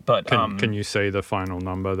like that. But can you say the final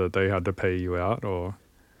number that they had to pay you out, or?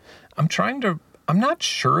 I'm not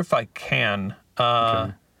sure if I can.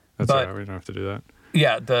 Okay. That's but, all right. We don't have to do that.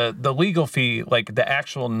 Yeah, the legal fee, like the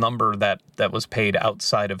actual number that was paid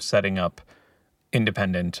outside of setting up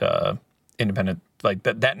independent, like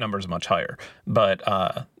that number is much higher. But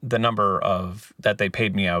the number of that they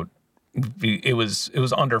paid me out, it was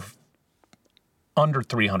under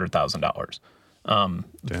 $300,000.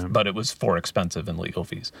 Damn. But it was for expensive in legal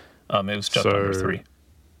fees. It was just under $3.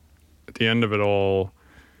 At the end of it all,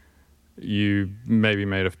 you maybe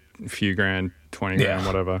made a few grand, 20 grand,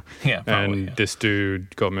 whatever. Yeah, probably, and this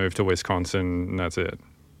dude got moved to Wisconsin, and that's it.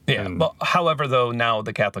 Yeah. And, well, however, though, now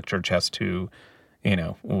the Catholic Church has to, you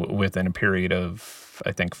know, within a period of,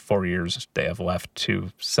 I think, 4 years, they have left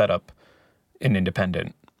to set up an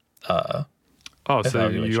independent so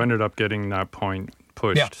evaluation. you ended up getting that point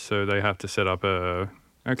pushed. Yeah. So they have to set up a.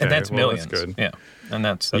 Okay, and that's millions. That's good. Yeah, and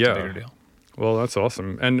that's a bigger deal. Well, that's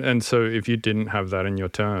awesome. And so if you didn't have that in your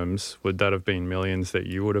terms, would that have been millions that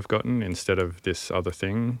you would have gotten instead of this other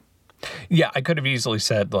thing? Yeah, I could have easily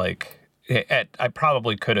said, like, I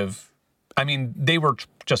probably could have. I mean, they were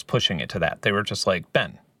just pushing it to that. They were just like,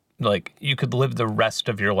 Ben, like, you could live the rest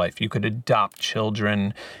of your life. You could adopt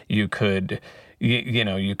children. You could, you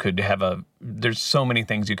know, you could have there's so many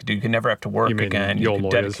things you could do. You could never have to work you mean again. Your you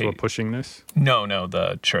could lawyers dedicate. were pushing this? No,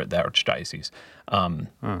 the archdiocese.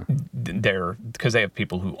 They're because they have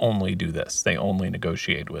people who only do this. They only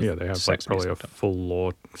negotiate with. Yeah, they have like probably a full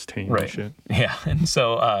law team right. and shit. Yeah, and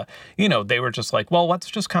so you know, they were just like, well, let's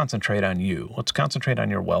just concentrate on you. Let's concentrate on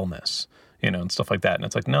your wellness. and stuff like that. And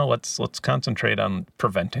it's like, no, let's concentrate on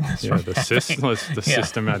preventing this Yeah, from the, happening.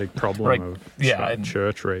 systematic problem Right. of And-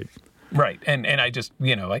 church rape. Right. And I just,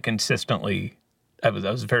 I consistently, I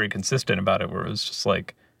was very consistent about it, where it was just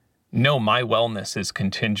like, no, my wellness is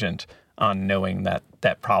contingent on knowing that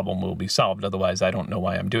that problem will be solved. Otherwise, I don't know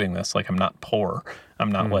why I'm doing this. Like, I'm not poor.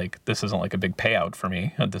 I'm not like, this isn't like a big payout for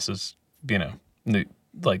me. This is,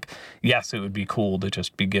 like, yes, it would be cool to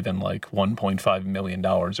just be given like $1.5 million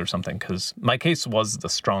or something, because my case was the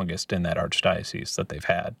strongest in that archdiocese that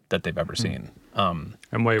they've ever seen.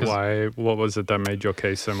 And wait, why? What was it that made your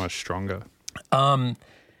case so much stronger?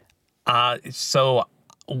 So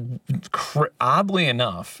oddly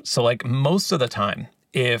enough, so like most of the time,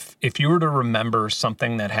 if you were to remember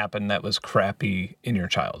something that happened that was crappy in your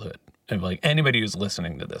childhood, and like anybody who's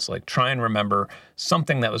listening to this, like try and remember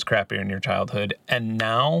something that was crappy in your childhood, and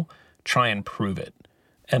now try and prove it.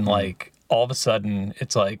 And like all of a sudden,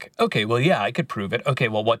 it's like, okay, well, yeah, I could prove it. Okay,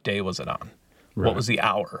 well, what day was it on? Right. What was the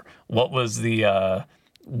hour? What was the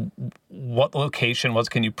what location was?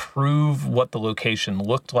 Can you prove what the location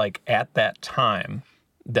looked like at that time,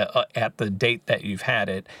 at the date that you've had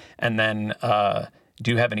it? And then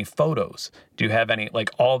do you have any photos? Do you have any, like,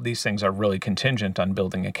 all of these things are really contingent on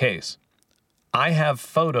building a case. I have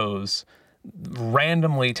photos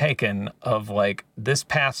randomly taken of like this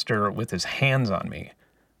pastor with his hands on me,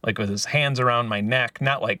 like with his hands around my neck,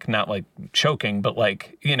 not like choking, but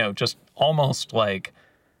like, just almost like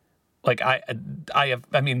I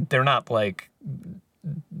mean, they're not like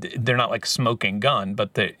smoking gun,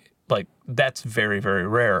 but that's very, very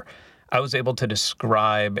rare. I was able to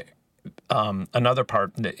describe another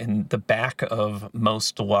part in the back of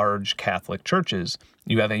most large Catholic churches.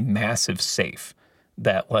 You have a massive safe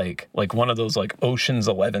that like one of those like Ocean's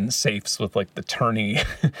 11 safes with like the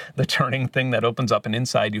turning thing that opens up, and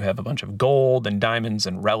inside you have a bunch of gold and diamonds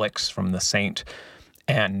and relics from the saint.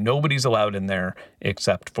 And nobody's allowed in there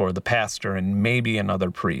except for the pastor and maybe another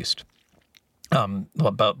priest.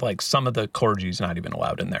 But like some of the clergy's not even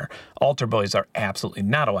allowed in there. Altar boys are absolutely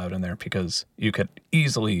not allowed in there because you could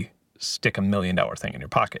easily stick $1 million thing in your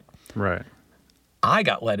pocket. Right. I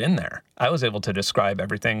got let in there. I was able to describe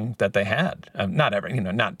everything that they had.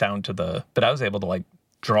 Not down to but I was able to like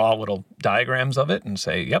draw little diagrams of it and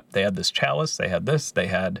say, yep, they had this chalice, they had this, they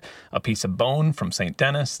had a piece of bone from St.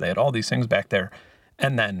 Denis, they had all these things back there.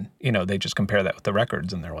 And then, they just compare that with the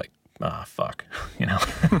records and they're like, fuck,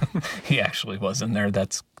 he actually was in there.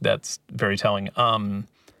 That's very telling.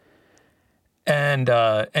 And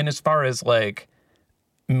as far as like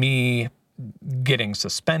me getting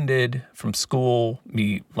suspended from school,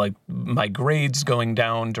 like my grades going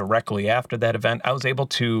down directly after that event, I was able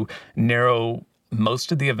to narrow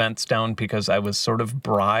most of the events down because I was sort of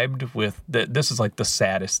bribed with this is like the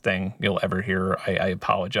saddest thing you'll ever hear. I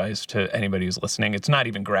apologize to anybody who's listening. It's not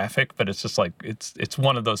even graphic, but it's just like, it's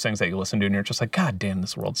one of those things that you listen to and you're just like, God damn,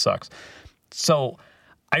 this world sucks. So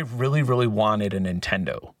I really, really wanted a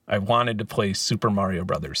Nintendo. I wanted to play Super Mario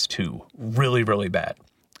Brothers 2 really, really bad.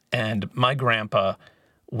 And my grandpa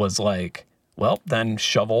was like, well, then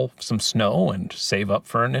shovel some snow and save up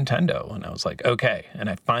for a Nintendo. And I was like, okay. And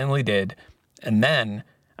I finally did. And then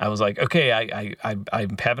I was like, okay, I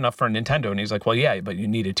have enough for a Nintendo. And he's like, well, yeah, but you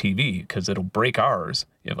need a TV because it'll break ours.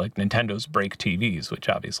 Like Nintendos break TVs, which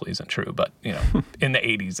obviously isn't true. But, in the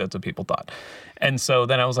 80s, that's what people thought. And so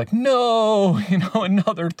then I was like, no,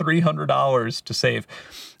 another $300 to save.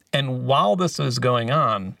 And while this was going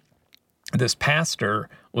on, this pastor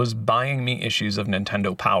was buying me issues of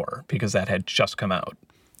Nintendo Power because that had just come out.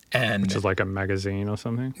 Which is like a magazine or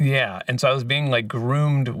something? Yeah. And so I was being like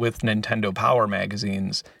groomed with Nintendo Power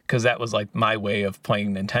magazines because that was like my way of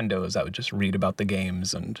playing Nintendo, is I would just read about the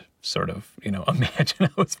games and sort of, imagine I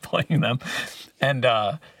was playing them. And,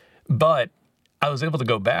 but I was able to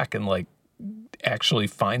go back and like actually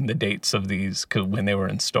find the dates of these when they were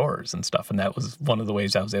in stores and stuff. And that was one of the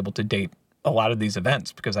ways I was able to date a lot of these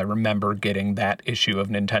events, because I remember getting that issue of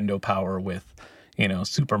Nintendo Power with,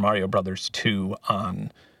 Super Mario Brothers 2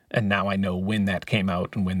 on. And now I know when that came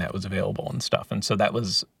out and when that was available and stuff. And so that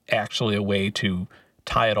was actually a way to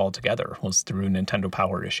tie it all together, was through Nintendo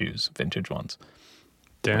Power issues, vintage ones.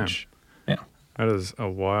 Damn. Yeah. That is a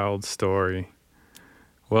wild story.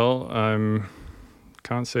 Well,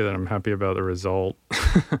 can't say that I'm happy about the result.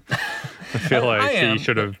 I feel like he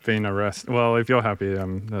should have been arrested. Well, if you're happy,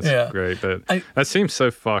 that's great. But that seems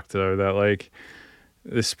so fucked, though, that like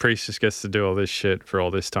this priest just gets to do all this shit for all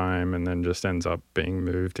this time and then just ends up being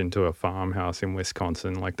moved into a farmhouse in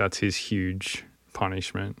Wisconsin. Like, that's his huge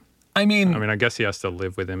punishment. I mean, I guess he has to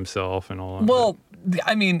live with himself and all that. Well,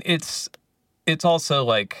 I mean, it's also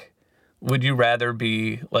like would you rather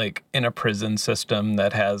be like in a prison system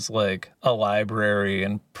that has like a library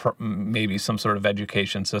and maybe some sort of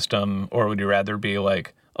education system, or would you rather be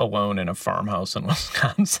like alone in a farmhouse in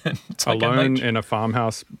Wisconsin? It's like Alone in a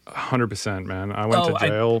farmhouse, 100%, man. I went to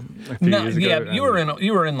jail a few years ago. Yeah,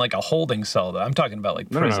 you were in like a holding cell, though. I'm talking about like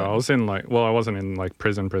prison. No, I was in like, well, I wasn't in like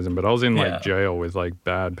prison, but I was in like jail with like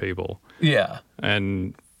bad people. Yeah.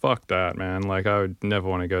 And fuck that, man. Like, I would never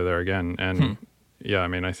want to go there again. And yeah, I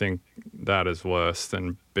mean, I think that is worse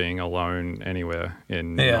than being alone anywhere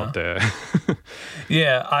not there.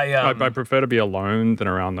 Yeah, I prefer to be alone than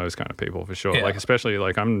around those kind of people for sure. Yeah. Like, especially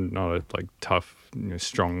like I'm not a like tough,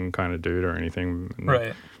 strong kind of dude or anything. And,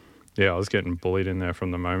 right. yeah, I was getting bullied in there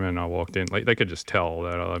from the moment I walked in. Like, they could just tell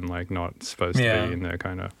that I'm like not supposed to be in there,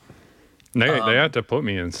 kind of. They had to put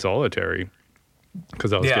me in solitary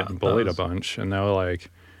because I was getting bullied a bunch, and they were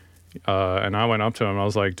like, and I went up to him. I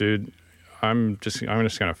was like, dude, I'm just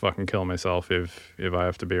gonna fucking kill myself if I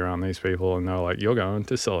have to be around these people. And they're like, you're going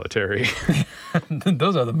to solitary.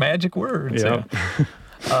 Those are the magic words. Yep.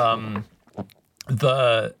 Yeah.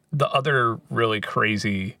 The other really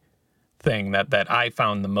crazy thing that I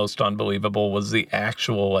found the most unbelievable was the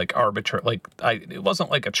actual like it wasn't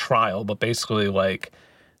like a trial, but basically like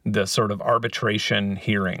the sort of arbitration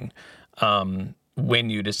hearing when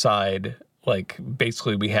you decide. Like,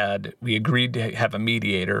 basically, we agreed to have a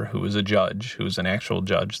mediator who was a judge, who was an actual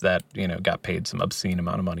judge that, got paid some obscene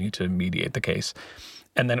amount of money to mediate the case.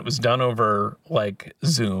 And then it was done over, like,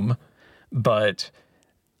 Zoom. But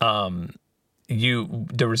there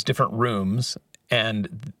was different rooms,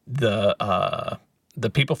 and the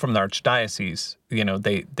people from the archdiocese,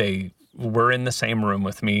 they were in the same room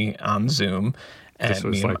with me on Zoom. This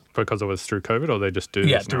was like because it was through COVID, or they just do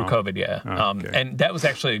this through now? COVID, yeah. Oh, okay. And that was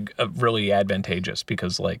actually really advantageous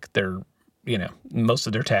because like they're, most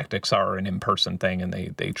of their tactics are an in-person thing, and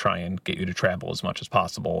they try and get you to travel as much as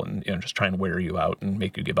possible, and just try and wear you out and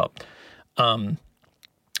make you give up. And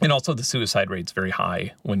also the suicide rate's very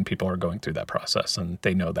high when people are going through that process, and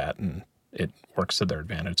they know that, and it works to their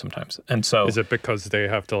advantage sometimes. And so, is it because they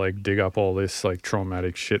have to like dig up all this like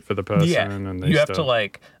traumatic shit for the person? Yeah, and you have to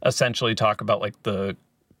like essentially talk about like the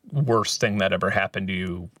worst thing that ever happened to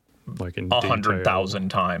you, like in 100,000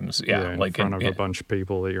 times. Yeah, like in front of a bunch of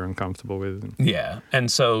people that you're uncomfortable with. Yeah, and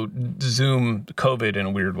so Zoom, COVID in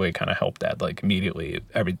a weird way kind of helped that. Like immediately,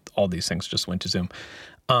 all these things just went to Zoom.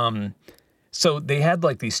 So they had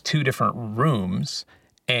like these two different rooms.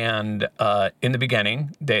 And in the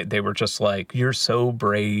beginning, they were just like, "You're so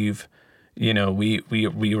brave, we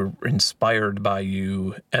were inspired by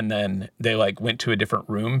you." And then they like went to a different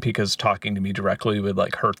room because talking to me directly would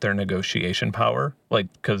like hurt their negotiation power,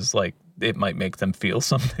 like because like it might make them feel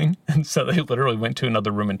something. And so they literally went to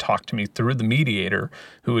another room and talked to me through the mediator,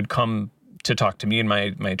 who would come to talk to me and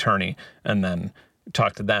my attorney, and then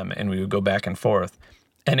talk to them, and we would go back and forth.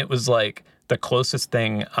 And it was like the closest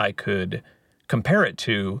thing I could compare it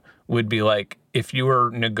to would be like if you were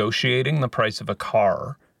negotiating the price of a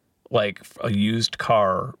car, like a used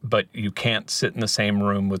car, but you can't sit in the same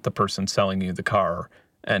room with the person selling you the car,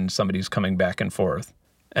 and somebody's coming back and forth.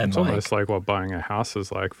 And it's almost like what buying a house is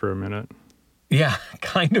like for a minute. Yeah,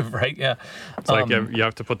 kind of, right? Yeah. It's like you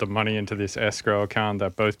have to put the money into this escrow account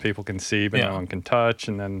that both people can see, but no one can touch.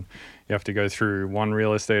 And then you have to go through one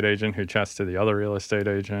real estate agent who chats to the other real estate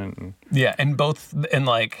agent. Yeah, and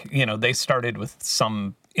like, they started with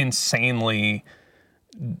some insanely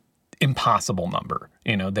impossible number.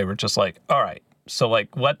 They were just like, all right, so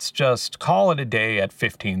like, let's just call it a day at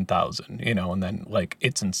 15,000, and then like,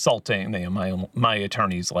 it's insulting. My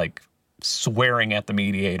attorney's like, swearing at the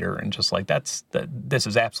mediator and just like this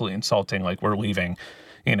is absolutely insulting, like we're leaving,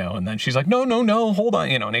 and then she's like no hold on,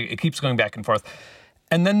 and it keeps going back and forth.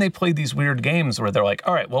 And then they play these weird games where they're like,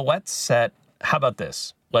 all right, well, how about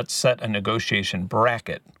this, let's set a negotiation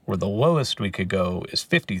bracket where the lowest we could go is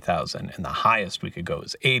 50,000 and the highest we could go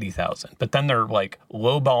is 80,000. But then they're like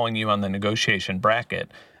lowballing you on the negotiation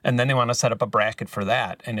bracket, and then they want to set up a bracket for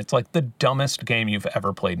that, and it's like the dumbest game you've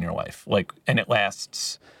ever played in your life. Like, and it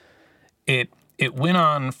lasts. It went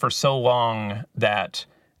on for so long that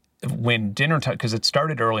when dinner time, because it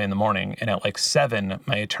started early in the morning, and at like 7,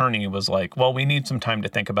 my attorney was like, well, we need some time to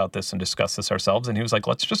think about this and discuss this ourselves. And he was like,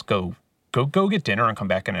 let's just go get dinner and come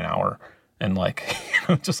back in an hour, and like,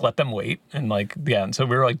 just let them wait. And like, yeah. And so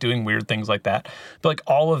we were like doing weird things like that. But like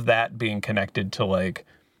all of that being connected to like,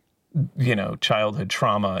 childhood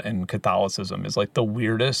trauma and Catholicism is like the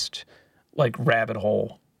weirdest like rabbit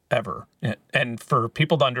hole ever. And for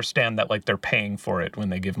people to understand that like they're paying for it when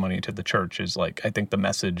they give money to the church is like, I think the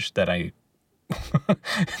message that I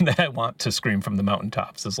that I want to scream from the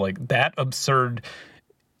mountaintops is like that absurd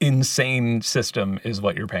insane system is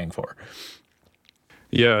what you're paying for.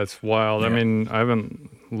 Yeah, it's wild. Yeah. I mean, I haven't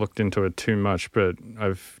looked into it too much, but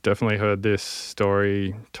I've definitely heard this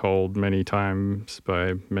story told many times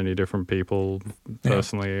by many different people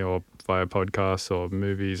personally or via podcasts or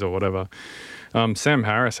movies or whatever. Sam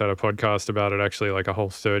Harris had a podcast about it, actually, like a whole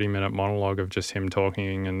 30-minute monologue of just him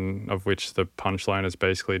talking, and of which the punchline is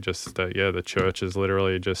basically just that, the church is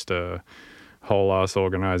literally just a whole-ass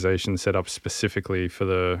organization set up specifically for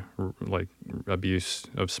the, like, abuse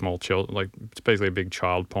of small children. Like, it's basically a big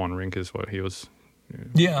child porn rink is what he was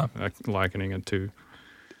likening it to.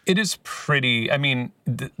 It is pretty, I mean,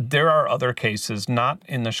 there are other cases, not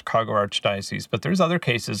in the Chicago Archdiocese, but there's other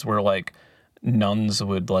cases where, like, nuns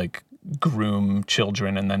would, like, groom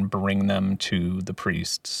children and then bring them to the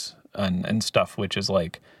priests and stuff, which is,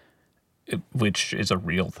 like, which is a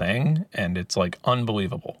real thing, and it's, like,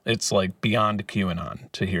 unbelievable. It's, like, beyond QAnon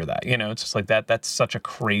to hear that. You know, it's just like that's such a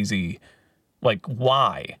crazy, like,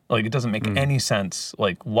 why? Like, it doesn't make any sense.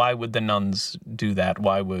 Like, why would the nuns do that?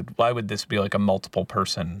 Why would this be, like, a multiple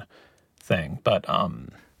person thing? But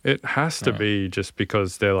it has to be just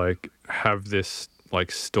because they're, like, have this, like,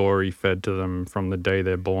 story fed to them from the day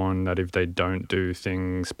they're born that if they don't do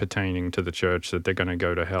things pertaining to the church that they're going to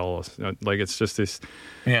go to hell. Like, it's just this.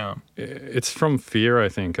 Yeah. It's from fear, I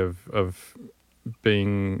think, of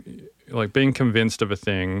being convinced of a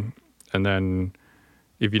thing, and then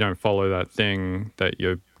if you don't follow that thing, that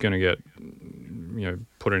you're going to get,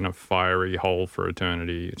 put in a fiery hole for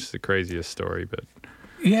eternity. It's the craziest story, but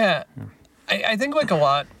yeah. I think, like, a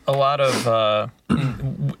lot of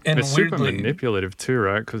and it's super weirdly manipulative too,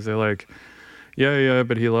 right? Because they're like,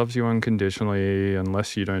 but he loves you unconditionally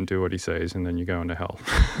unless you don't do what he says, and then you go into hell.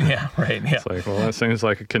 Yeah, right. Yeah, it's like, well, that seems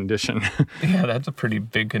like a condition. Yeah, that's a pretty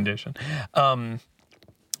big condition.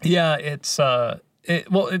 It's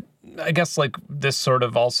I guess, like, this sort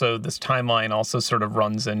of also, this timeline also sort of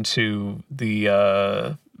runs into the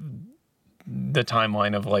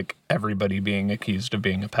timeline of, like, everybody being accused of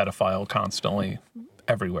being a pedophile constantly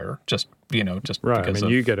everywhere, just right. because I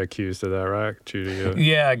mean, you get accused of that, right, Judy?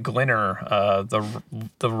 Yeah, Glinner,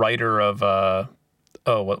 the writer of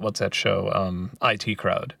what's that show? IT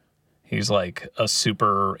Crowd. He's, like, a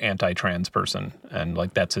super anti-trans person, and,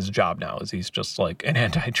 like, that's his job now, is he's just, like, an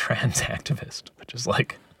anti-trans activist, which is,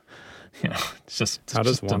 like, it's just. How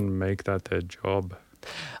does one make that their job?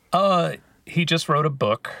 He just wrote a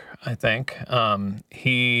book, I think.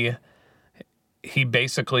 He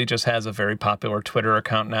basically just has a very popular Twitter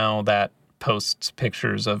account now that posts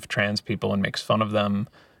pictures of trans people and makes fun of them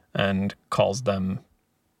and calls them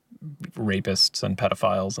rapists and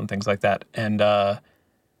pedophiles and things like that. And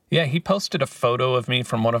he posted a photo of me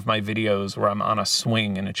from one of my videos where I'm on a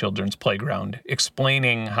swing in a children's playground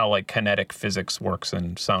explaining how, like, kinetic physics works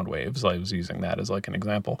in sound waves. I was using that as, like, an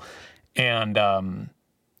example. And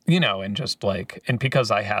and just, like, and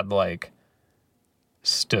because I had, like,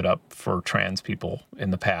 stood up for trans people in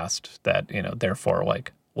the past, that, therefore,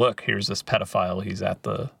 like, look, here's this pedophile, he's at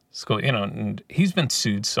the school, and he's been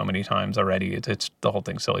sued so many times already. It's the whole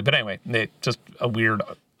thing's silly. But anyway, just a weird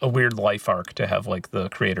life arc to have, like, the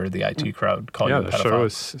creator of the IT Crowd call you a pedophile. Yeah, the show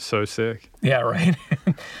is so sick. Yeah, right.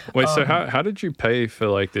 Wait, so how did you pay for,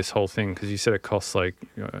 like, this whole thing? Because you said it costs, like,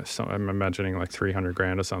 I'm imagining, like,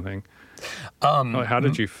 $300,000 or something. How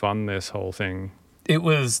did you fund this whole thing? It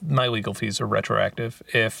was, my legal fees are retroactive.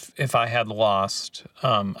 If I had lost,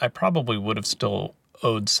 I probably would have still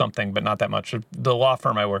owed something, but not that much. The law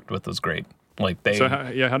firm I worked with was great. Like, they. So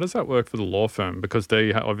how does that work for the law firm? Because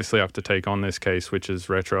they obviously have to take on this case, which is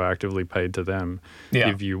retroactively paid to them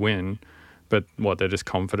if you win. But they're just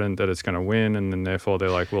confident that it's going to win, and then therefore they're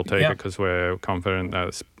like, we'll take it because we're confident that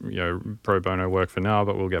it's, pro bono work for now,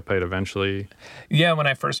 but we'll get paid eventually. Yeah, when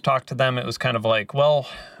I first talked to them, it was kind of like, well,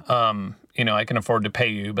 I can afford to pay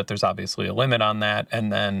you, but there's obviously a limit on that.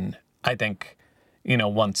 And then I think,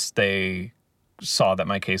 once they saw that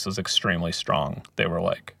my case was extremely strong, they were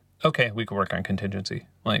like, okay, we could work on contingency.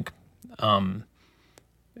 Like,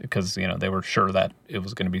 because, they were sure that it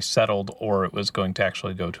was going to be settled or it was going to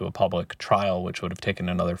actually go to a public trial, which would have taken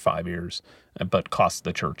another 5 years, but cost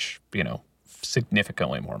the church,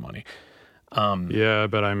 significantly more money.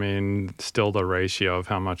 But I mean, still the ratio of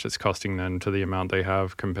how much it's costing them to the amount they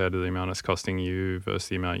have compared to the amount it's costing you versus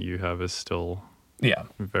the amount you have is still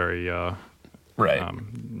very right.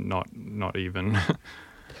 Not even.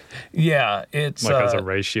 Yeah, it's like as a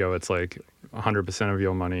ratio, it's like 100% of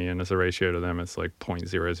your money, and as a ratio to them, it's like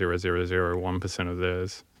 0.00001% of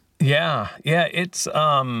theirs. Yeah, it's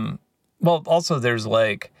well, also there's,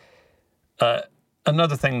 like,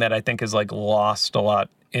 another thing that I think is, like, lost a lot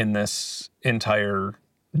in this entire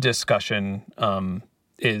discussion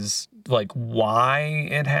is like why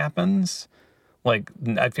it happens. Like,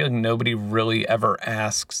 I feel like nobody really ever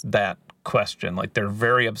asks that question. Like, they're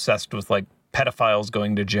very obsessed with like pedophiles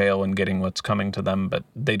going to jail and getting what's coming to them, but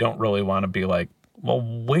they don't really want to be like, well,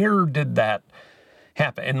 where did that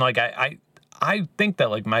happen? And like, I think that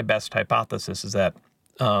like my best hypothesis is that,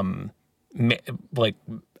 like,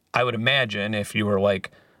 I would imagine if you were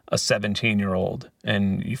like a 17-year-old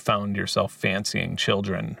and you found yourself fancying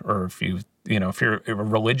children, or if if you're a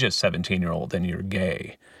religious 17-year-old and you're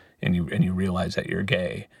gay and you realize that you're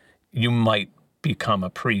gay, you might become a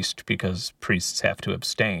priest because priests have to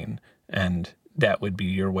abstain. And that would be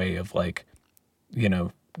your way of like,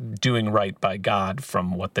 doing right by God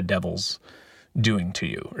from what the devil's doing to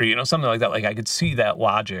you, or, something like that. Like, I could see that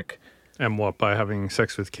logic. And what, by having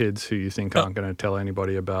sex with kids who you think aren't going to tell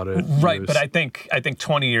anybody about it? Right. But I think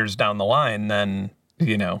 20 years down the line, then,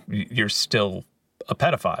 you're still a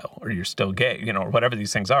pedophile, or you're still gay, or whatever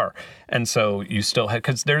these things are. And so you still have,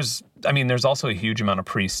 because there's also a huge amount of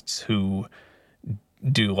priests who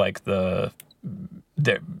do like they're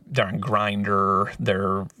on Grindr.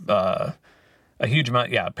 They're a huge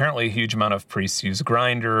amount. Yeah. Apparently a huge amount of priests use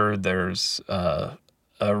Grindr. There's a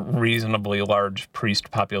reasonably large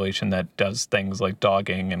priest population that does things like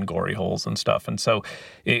dogging and glory holes and stuff. And so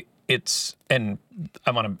it's, and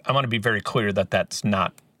I want to be very clear that that's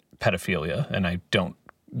not pedophilia, and I don't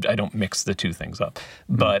mix the two things up.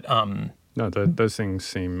 But no, those things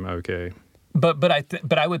seem okay. But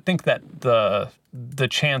I would think that the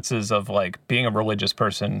chances of like being a religious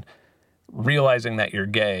person, realizing that you're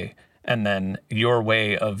gay, and then your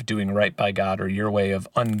way of doing right by God, or your way of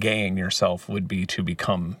ungaying yourself, would be to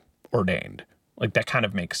become ordained. Like, that kind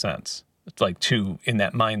of makes sense. It's like in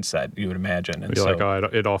that mindset, you would imagine. And you're like, oh,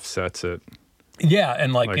 it offsets it. Yeah,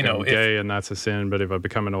 and like I'm gay and that's a sin, but if I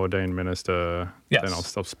become an ordained minister, yes, then I'll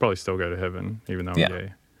probably still go to heaven, even though I'm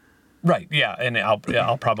gay. Right. Yeah, and I'll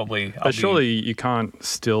probably. But surely you can't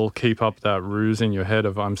still keep up that ruse in your head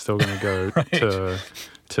of I'm still going to go right.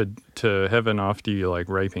 to heaven after you like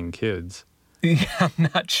raping kids. Yeah, I'm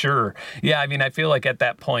not sure. Yeah, I mean, I feel like at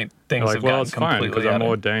that point things have gotten completely because I'm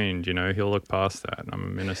ordained. He'll look past that. I'm a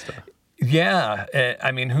minister. Yeah,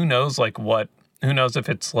 I mean, who knows? Like who knows if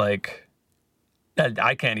it's like.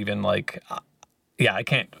 I can't even like, I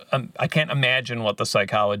can't imagine what the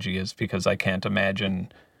psychology is, because I can't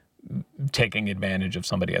imagine taking advantage of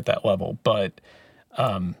somebody at that level. But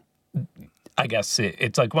I guess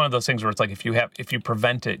it's like one of those things where it's like if you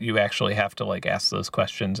prevent it, you actually have to like ask those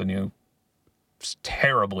questions, and you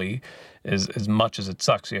terribly, as much as it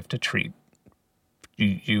sucks, you have to treat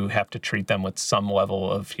them with some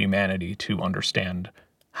level of humanity to understand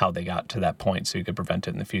how they got to that point, so you could prevent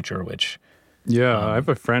it in the future, which. Yeah, I have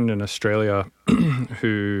a friend in Australia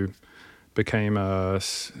who became I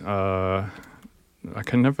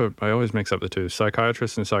always mix up the two,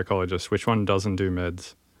 psychiatrist and psychologist. Which one doesn't do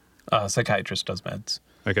meds? Psychiatrist does meds.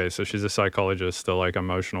 Okay, so she's a psychologist, the like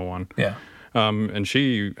emotional one. Yeah. And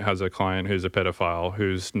she has a client who's a pedophile,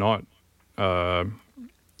 who's not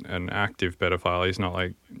an active pedophile. He's not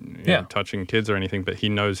like touching kids or anything, but he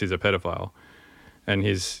knows he's a pedophile. And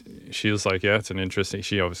she was like, yeah, it's an interesting.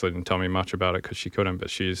 She obviously didn't tell me much about it because she couldn't,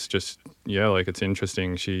 but she's just, like, it's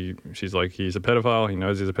interesting. She's like, he's a pedophile. He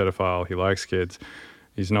knows he's a pedophile. He likes kids.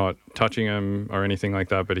 He's not touching them or anything like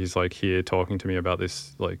that, but he's like here talking to me about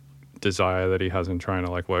this like desire that he has and trying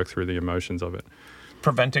to like work through the emotions of it.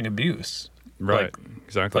 Preventing abuse. Right.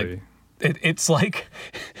 Exactly. It's like,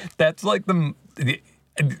 that's like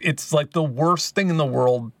it's like the worst thing in the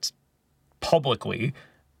world publicly.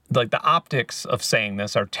 Like, the optics of saying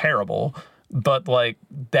this are terrible, but like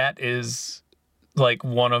that is like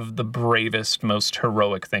one of the bravest, most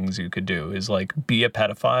heroic things you could do, is like be a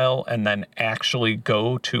pedophile and then actually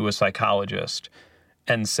go to a psychologist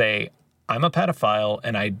and say, I'm a pedophile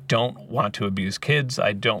and I don't want to abuse kids.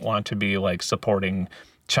 I don't want to be like supporting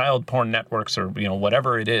child porn networks or,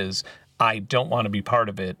 whatever it is. I don't want to be part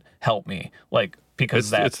of it. Help me. Like,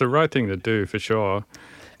 because it's the right thing to do for sure.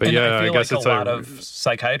 But and yeah, I feel I guess like it's a lot of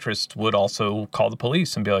psychiatrists would also call the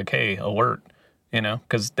police and be like, hey, alert,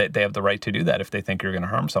 because they have the right to do that if they think you're going to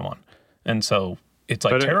harm someone. And so it's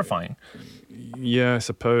like terrifying. Yeah, I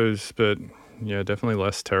suppose. But yeah, definitely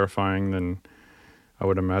less terrifying than I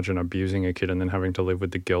would imagine abusing a kid and then having to live with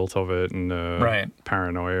the guilt of it and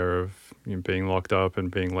paranoia of being locked up and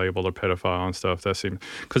being labeled a pedophile and stuff. That seems,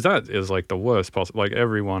 because that is like the worst possible. Like,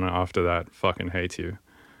 everyone after that fucking hates you.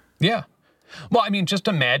 Yeah. Well, I mean, just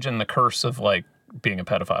imagine the curse of like being a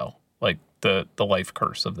pedophile, like the life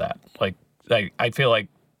curse of that. Like, I feel like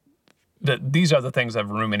these are the things I've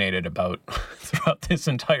ruminated about throughout this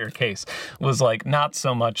entire case, was like not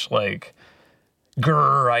so much like,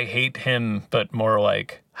 grr, I hate him, but more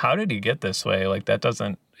like, how did he get this way? Like it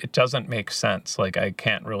doesn't make sense. Like I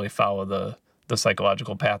can't really follow the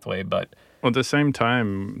psychological pathway, but Well, at the same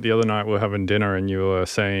time, the other night we were having dinner and you were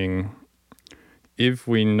saying, if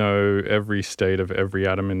we know every state of every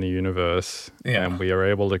atom in the universe and we are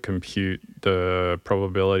able to compute the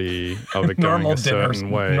probability of it going a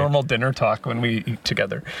certain way. Normal dinner talk when we eat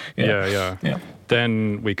together. Yeah.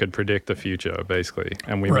 Then we could predict the future, basically.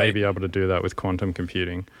 And we may be able to do that with quantum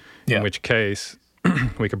computing, in which case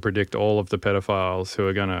we could predict all of the pedophiles who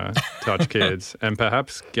are going to touch kids and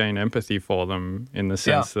perhaps gain empathy for them in the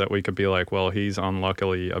sense that we could be like, well, he's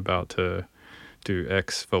unluckily about to do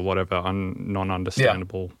X for whatever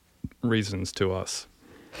non-understandable reasons to us.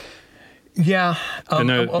 Yeah.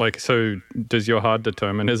 So does your hard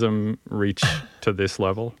determinism reach to this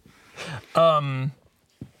level? I'm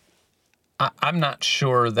not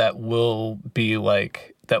sure that we'll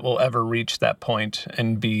ever reach that point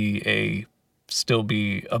and still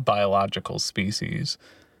be a biological species.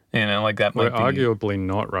 Like that might be... arguably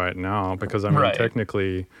not right now, because I mean,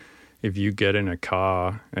 technically, if you get in a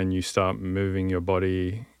car and you start moving your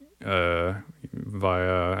body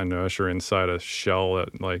via inertia inside a shell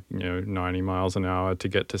at 90 miles an hour to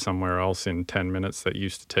get to somewhere else in 10 minutes that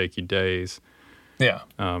used to take you days. Yeah.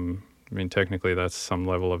 I mean, technically that's some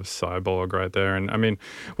level of a cyborg right there. And I mean,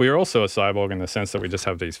 we are also a cyborg in the sense that we just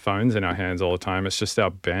have these phones in our hands all the time. It's just our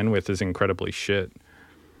bandwidth is incredibly shit.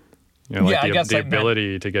 The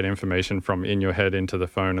ability to get information from in your head into the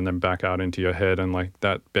phone and then back out into your head, and like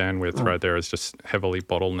that bandwidth right there is just heavily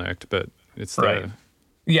bottlenecked, but it's there.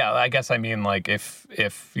 Yeah, I guess I mean like if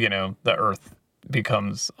the Earth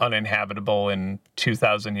becomes uninhabitable in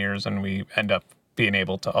 2,000 years and we end up being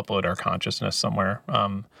able to upload our consciousness somewhere,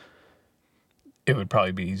 it would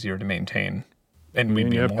probably be easier to maintain. And we'd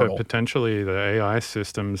be immortal. Potentially the AI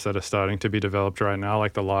systems that are starting to be developed right now,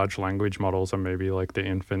 like the large language models, are maybe like the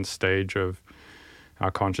infant stage of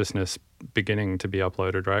our consciousness beginning to be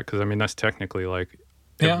uploaded, right? Because I mean, that's technically like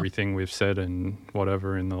everything we've said in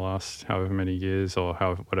whatever in the last however many years or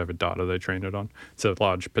whatever data they trained it on. It's a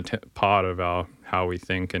large part of how we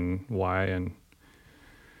think and why. And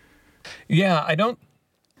I don't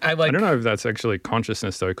know if that's actually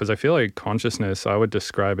consciousness though, because I feel like consciousness, I would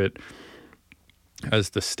describe it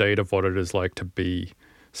as the state of what it is like to be.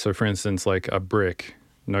 So for instance, like a brick,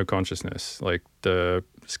 no consciousness, like the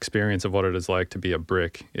experience of what it is like to be a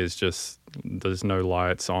brick is just, there's no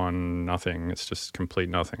lights on, nothing. It's just complete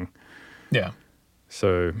nothing. Yeah.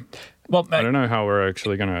 So I don't know how we're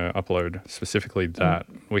actually going to upload specifically that.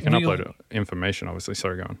 We can upload information, obviously.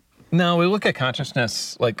 Sorry, go on. No, we look at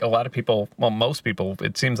consciousness, like a lot of people, well, most people,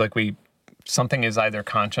 it seems like something is either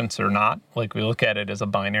conscious or not. Like we look at it as a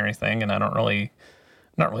binary thing, and I'm not really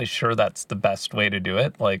sure that's the best way to do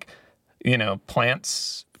it. Like,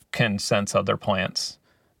 plants can sense other plants.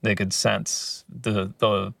 They could sense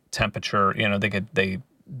the temperature. They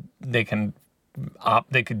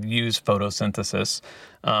could use photosynthesis.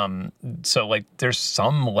 So like there's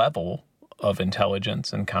some level of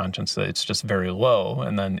intelligence and conscience that it's just very low,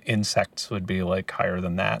 and then insects would be like higher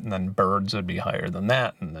than that, and then birds would be higher than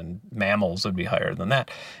that, and then mammals would be higher than that,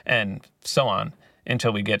 and so on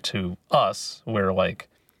until we get to us, where like,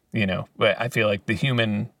 I feel like the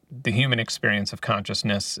human experience of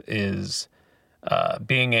consciousness is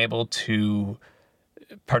being able to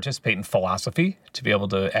participate in philosophy, to be able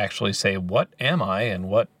to actually say, what am I and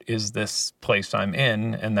what is this place I'm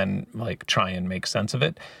in, and then like try and make sense of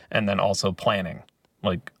it, and then also planning.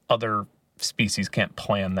 Like other species can't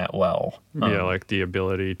plan that well. Like the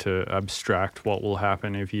ability to abstract what will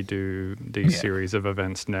happen if you do these series of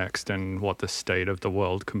events next, and what the state of the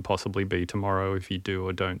world can possibly be tomorrow if you do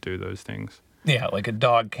or don't do those things. Yeah, like a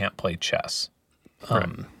dog can't play chess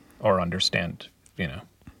or understand,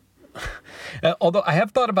 Although I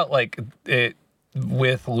have thought about like it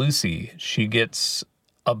with Lucy, she gets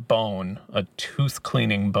a tooth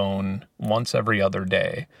cleaning bone once every other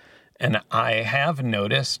day. And I have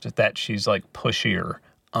noticed that she's like pushier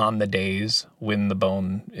on the days when the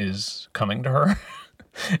bone is coming to her.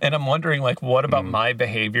 And I'm wondering like, what about my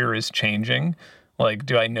behavior is changing? Like,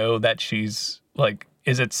 do I know that she's like,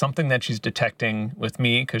 is it something that she's detecting with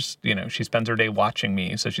me? Because, she spends her day watching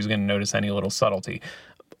me, so she's going to notice any little subtlety.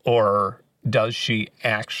 Or does she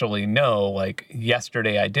actually know, like,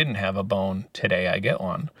 yesterday I didn't have a bone, today I get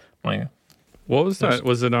one? Like, what was that?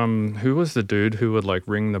 Was it, who was the dude who would, like,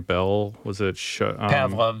 ring the bell? Was it...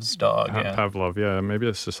 Pavlov's dog, yeah. Pavlov, yeah. Maybe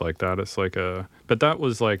it's just like that. It's like but that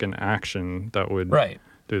was like an action that would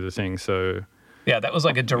do the thing. So Yeah, that was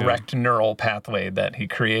like a direct neural pathway that he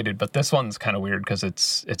created. But this one's kind of weird because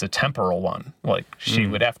it's a temporal one. Like she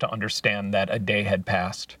would have to understand that a day had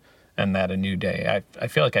passed and that a new day. I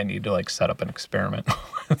feel like I need to like set up an experiment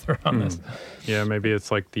with her on this. Yeah, maybe it's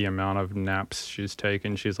like the amount of naps she's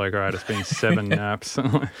taken. She's like, all right, it's been 7 naps.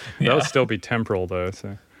 That'll still be temporal though.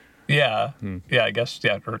 So. Yeah. Yeah, I guess,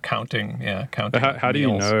 or counting. Yeah, counting. How do you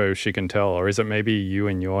meals. know she can tell? Or is it maybe you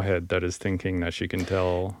in your head that is thinking that she can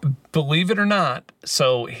tell? Believe it or not,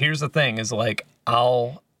 so here's the thing is like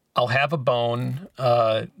I'll have a bone.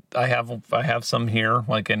 I have some here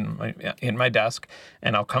like in my desk,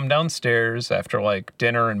 and I'll come downstairs after like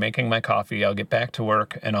dinner and making my coffee. I'll get back to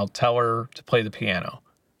work and I'll tell her to play the piano.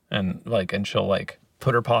 And she'll like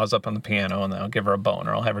put her paws up on the piano, and then I'll give her a bone,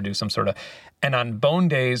 or I'll have her do some sort of. And on bone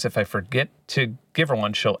days, if I forget to give her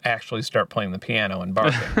one, she'll actually start playing the piano and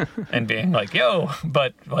barking and being like, "Yo!"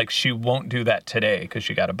 But like she won't do that today because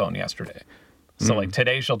she got a bone yesterday. So like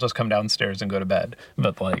today she'll just come downstairs and go to bed.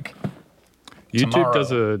 But like YouTube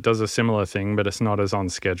tomorrow, does a similar thing, but it's not as on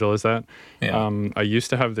schedule as that. Yeah. I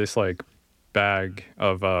used to have this like bag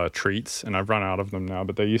of treats, and I've run out of them now,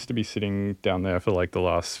 but they used to be sitting down there for like the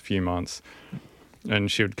last few months.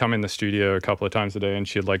 And she would come in the studio a couple of times a day, and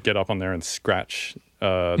she'd like get up on there and scratch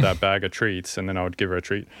that bag of treats, and then I would give her a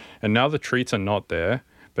treat. And now the treats are not there,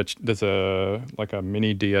 but there's a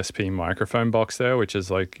mini DSP microphone box there, which is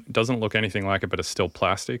like doesn't look anything like it, but it's still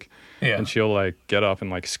plastic. Yeah. And she'll like get up and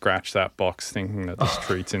like scratch that box, thinking that there's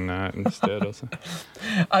treats in that instead. Or something.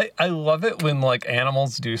 I love it when like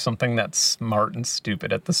animals do something that's smart and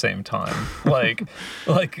stupid at the same time.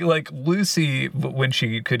 like Lucy, when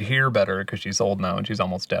she could hear better, because she's old now and she's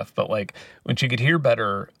almost deaf, but like when she could hear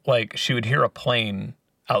better, like she would hear a plane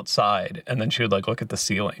outside, and then she would like look at the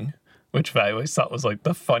ceiling, which I always thought was like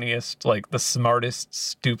the funniest, like the smartest,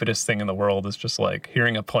 stupidest thing in the world is just like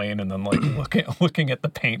hearing a plane and then like looking at the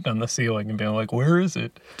paint on the ceiling and being like, where is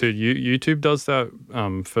it? Dude, YouTube does that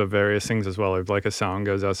for various things as well. If like a sound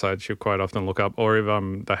goes outside, she'll quite often look up. Or if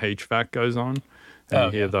the HVAC goes on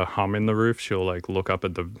and you hear the hum in the roof, she'll like look up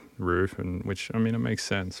at the roof, and which, I mean, it makes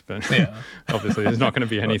sense. But obviously there's not going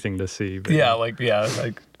to be anything to see. But,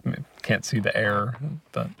 I can't see the air.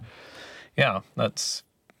 But I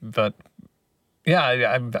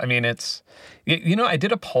mean, it's, I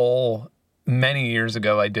did a poll many years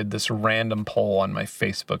ago. I did this random poll on my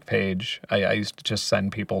Facebook page. I used to just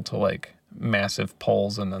send people to like massive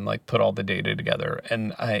polls and then like put all the data together.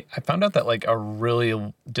 And I found out that like a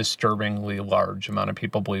really disturbingly large amount of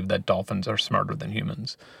people believe that dolphins are smarter than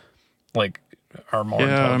humans, like are more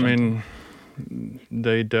intelligent. I mean,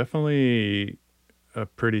 they definitely are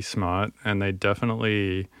pretty smart, and they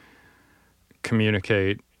definitely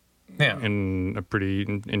communicate in a pretty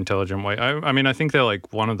intelligent way. I mean, I think they're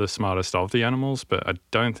like one of the smartest of the animals, but I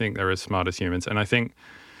don't think they're as smart as humans. And I think,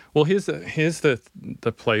 well, here's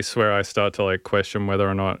the place where I start to like question whether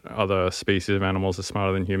or not other species of animals are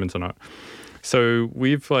smarter than humans or not. So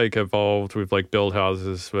we've like evolved, we've like built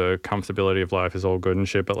houses where comfortability of life is all good and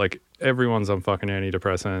shit, but like everyone's on fucking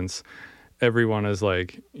antidepressants. Everyone is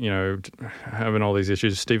like, having all these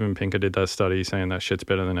issues. Steven Pinker did that study saying that shit's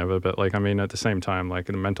better than ever. But like, I mean, at the same time, like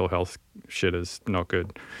the mental health shit is not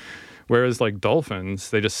good. Whereas like dolphins,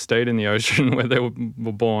 they just stayed in the ocean where they were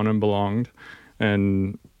born and belonged.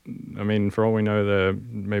 And I mean, for all we know, they're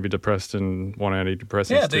maybe depressed and want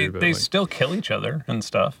antidepressants too. They still kill each other and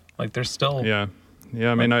stuff. Like they're still... Yeah.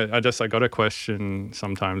 I mean, I got a question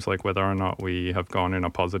sometimes, like whether or not we have gone in a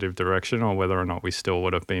positive direction or whether or not we still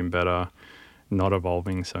would have been better not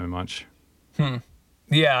evolving so much.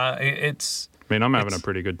 Yeah, it's... I mean, I'm having a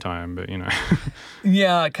pretty good time, but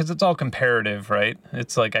Yeah, because it's all comparative, right?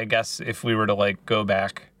 It's like, I guess if we were to like go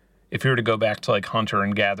back to like hunter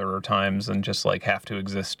and gatherer times and just like have to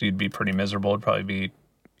exist, you'd be pretty miserable. It'd probably be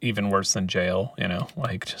even worse than jail,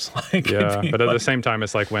 like just like... Yeah, but at the same time,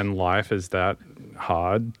 it's like when life is that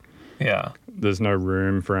hard, there's no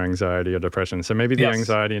room for anxiety or depression. So maybe the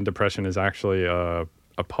anxiety and depression is actually a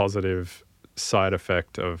positive side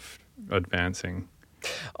effect of advancing.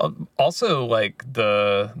 Also, like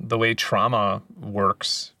the way trauma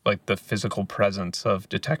works, like the physical presence of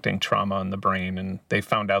detecting trauma in the brain, and they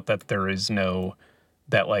found out that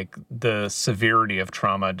that like the severity of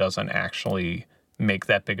trauma doesn't actually make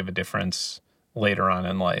that big of a difference later on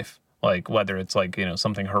in life. Like whether it's like,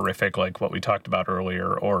 something horrific like what we talked about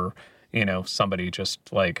earlier, or, somebody just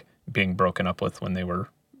like being broken up with when they were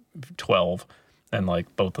 12, and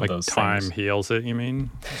like both of those time things heals it, you mean?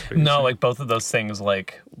 No, like both of those things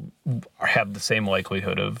like have the same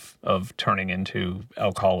likelihood of turning into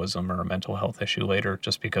alcoholism or a mental health issue later,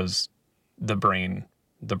 just because the brain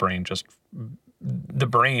just the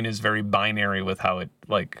brain is very binary with how it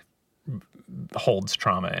like holds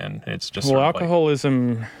trauma in. It's just Well, sort of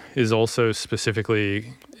alcoholism is also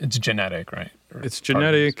specifically... it's genetic, right? Or It's part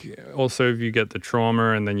of it is. genetic. Also, if you get the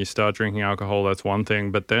trauma and then you start drinking alcohol, that's one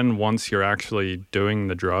thing. But then once you're actually doing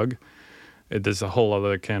the drug, there's a whole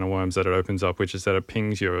other can of worms that it opens up, which is that it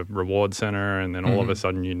pings your reward center, and then all of a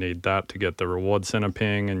sudden you need that to get the reward center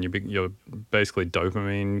ping, and your basically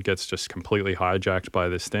dopamine gets just completely hijacked by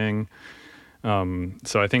this thing.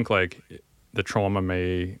 So I think like the trauma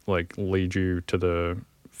may like lead you to the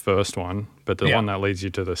first one, but the one that leads you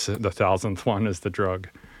to the 1,000th one is the drug.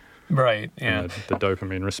 Right, yeah. And the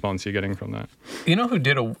dopamine response you're getting from that. You know who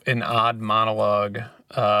did an odd monologue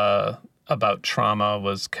about trauma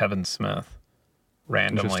was Kevin Smith.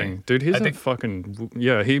 Randomly. Interesting. Dude,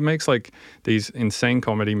 he's he makes like these insane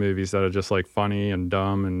comedy movies that are just like funny and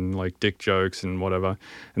dumb and like dick jokes and whatever.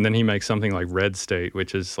 And then he makes something like Red State,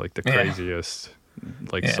 which is like the craziest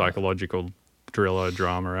psychological thriller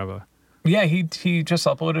drama ever. Yeah, he just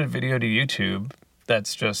uploaded a video to YouTube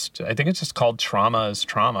that's just, I think it's just called Trauma is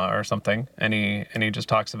Trauma or something. And he just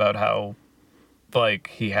talks about how like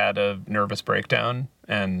he had a nervous breakdown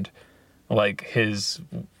and like his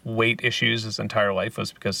weight issues his entire life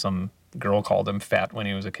was because some girl called him fat when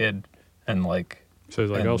he was a kid, and like so he's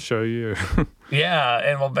like, I'll show you.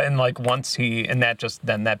 and like once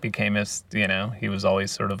that became his, you know, he was always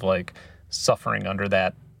sort of like suffering under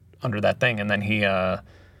that thing, and then he had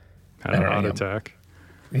a heart attack.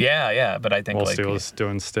 Yeah, but I think whilst like he was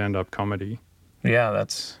doing stand-up comedy. Yeah,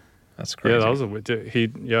 that's crazy. Yeah, that was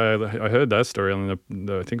I heard that story on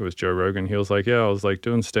I think it was Joe Rogan. He was like, I was like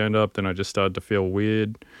doing stand-up, then I just started to feel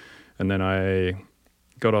weird, and then I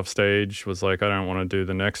got off stage, was like, I don't want to do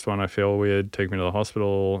the next one, I feel weird, take me to the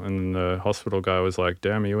hospital. And the hospital guy was like,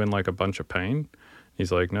 damn, are you in like a bunch of pain?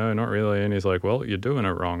 He's like, no, not really. And he's like, well, you're doing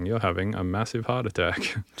it wrong, you're having a massive heart attack.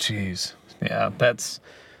 Jeez. Yeah, that's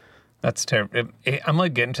terrible. I'm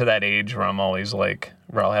like getting to that age where I'm always like,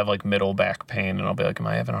 where I'll have like middle back pain and I'll be like, am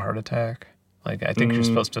I having a heart attack? Like, I think you're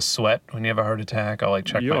supposed to sweat when you have a heart attack. I'll like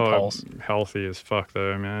check my pulse. You're healthy as fuck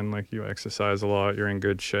though, man. Like you exercise a lot, you're in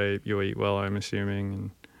good shape, you eat well, I'm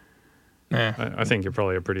assuming. And I think you're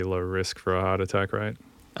probably a pretty low risk for a heart attack, right?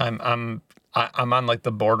 I'm on like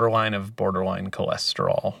the borderline of borderline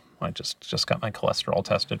cholesterol. I just got my cholesterol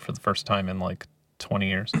tested for the first time in like 20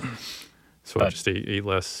 years. So just eat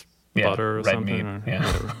less butter or red something?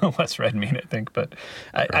 Meat, less red meat, I think. But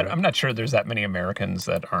I'm not sure there's that many Americans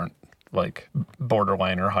that aren't like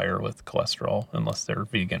borderline or higher with cholesterol unless they're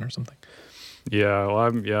vegan or something. Yeah,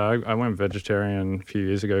 well, I went vegetarian a few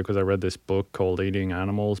years ago because I read this book called Eating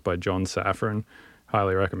Animals by John Safran.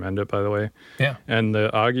 Highly recommend it, by the way. Yeah. And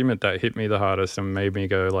the argument that hit me the hardest and made me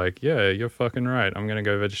go like, yeah, you're fucking right, I'm going to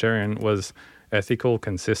go vegetarian, was ethical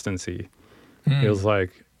consistency. It was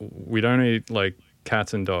like, we don't eat like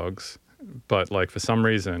cats and dogs, but like for some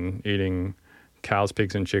reason eating cows,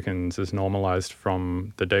 pigs and chickens is normalized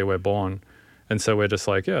from the day we're born. And so we're just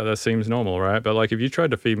like, yeah, that seems normal, right? But like if you tried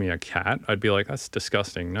to feed me a cat, I'd be like, that's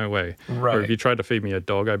disgusting, no way. Right. Or if you tried to feed me a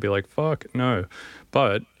dog, I'd be like, fuck, no.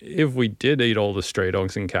 But if we did eat all the stray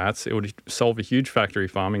dogs and cats, it would solve a huge factory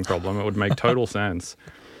farming problem. It would make total sense.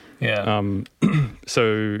 Yeah.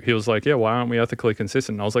 So he was like, yeah, why aren't we ethically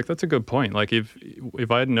consistent? And I was like, that's a good point. Like if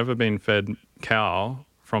I had never been fed cow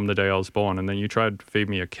from the day I was born, and then you tried to feed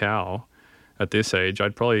me a cow at this age,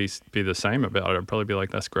 I'd probably be the same about it. I'd probably be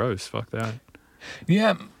like, that's gross. Fuck that.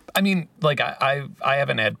 Yeah. I mean, like I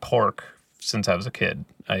haven't had pork since I was a kid.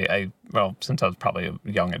 Since I was probably a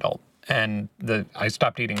young adult. And I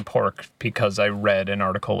stopped eating pork because I read an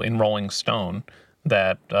article in Rolling Stone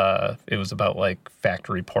that it was about like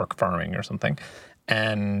factory pork farming or something.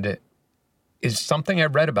 And is something I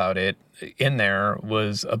read about it in there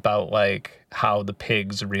was about like how the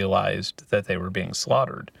pigs realized that they were being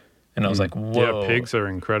slaughtered. And I was like, whoa. Yeah, pigs are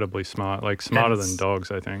incredibly smart, like smarter than dogs,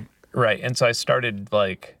 I think. Right. And so I started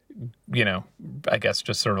like, you know, I guess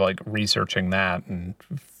just sort of like researching that and,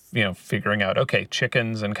 you know, figuring out, okay,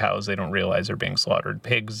 chickens and cows, they don't realize they're being slaughtered.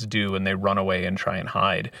 Pigs do, and they run away and try and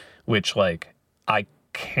hide, which like I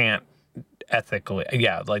can't ethically,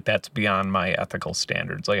 like that's beyond my ethical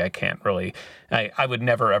standards. Like I can't really, I would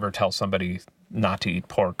never ever tell somebody not to eat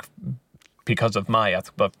pork because of my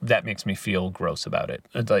ethics, but that makes me feel gross about it.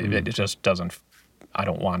 It just doesn't, I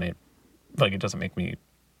don't want it, like it doesn't make me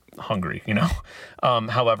hungry, you know?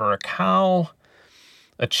 However, a cow,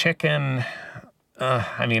 a chicken,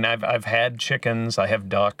 I mean, I've had chickens, I have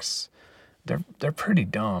ducks. They're pretty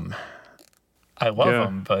dumb. I love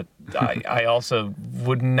them, but I also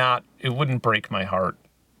would not, it wouldn't break my heart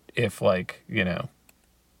if like, you know,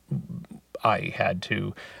 I had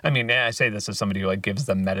to. I mean, I say this as somebody who like gives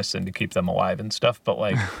them medicine to keep them alive and stuff, but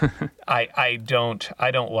like, I don't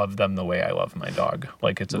love them the way I love my dog.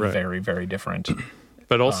 Like, it's a very, very different.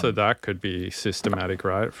 But also that could be systematic,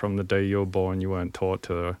 right? From the day you were born, you weren't taught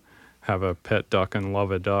to have a pet duck and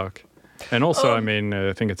love a duck. And also, I mean,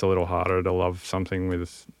 I think it's a little harder to love something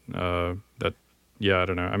with that. Yeah, I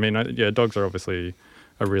don't know. I mean, dogs are obviously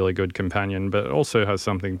a really good companion, but it also has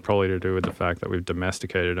something probably to do with the fact that we've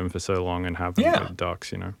domesticated them for so long and have them with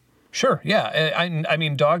ducks, you know? Sure. Yeah. I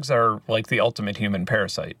mean, dogs are like the ultimate human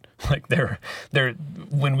parasite. Like they're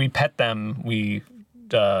when we pet them,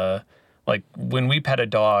 like when we pet a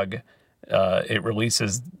dog, it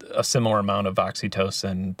releases a similar amount of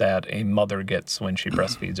oxytocin that a mother gets when she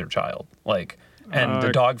breastfeeds her child. Like, and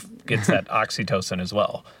the dog gets that oxytocin as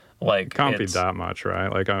well. Like, it can't be that much, right?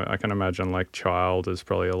 Like, I can imagine like child is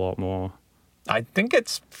probably a lot more. I think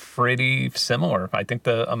it's pretty similar. I think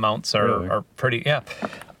the amounts are pretty, yeah.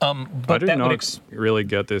 But I do not really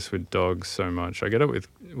get this with dogs so much. I get it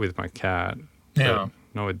with my cat, but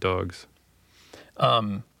not with dogs.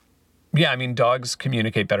 Yeah, I mean, dogs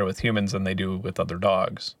communicate better with humans than they do with other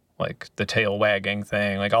dogs. Like the tail wagging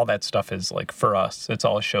thing, like all that stuff is like for us. It's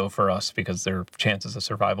all a show for us because their chances of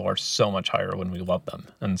survival are so much higher when we love them.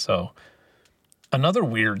 And so another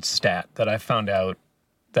weird stat that I found out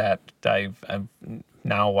that I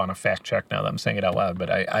now want to fact check now that I'm saying it out loud, but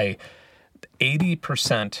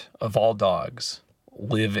 80% of all dogs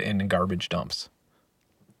live in garbage dumps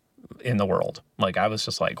in the world. Like, I was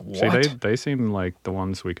just like, what? See, they seem like the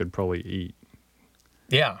ones we could probably eat.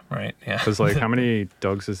 Yeah, right. Yeah. Because, like, how many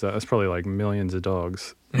dogs is that? That's probably like millions of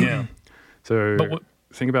dogs. Yeah. So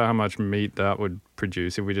think about how much meat that would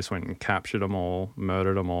produce if we just went and captured them all,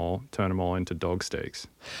 murdered them all, turned them all into dog steaks.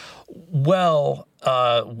 Well,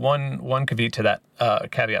 one caveat to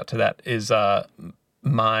that is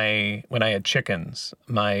when I had chickens,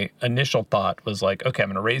 my initial thought was like, okay, I'm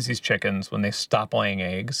going to raise these chickens. When they stop laying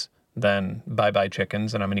eggs, then bye-bye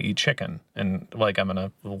chickens, and I'm going to eat chicken. And like, I'm going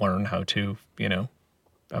to learn how to,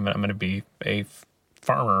 I'm going to be a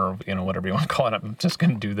farmer, whatever you want to call it. I'm just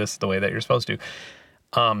going to do this the way that you're supposed to.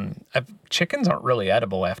 Chickens aren't really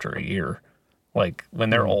edible after a year. Like, when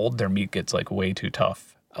they're old, their meat gets like way too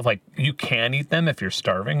tough. Like, you can eat them if you're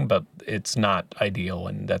starving, but it's not ideal.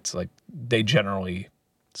 And that's like, they generally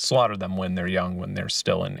slaughter them when they're young, when they're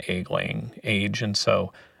still in egg-laying age. And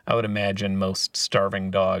so I would imagine most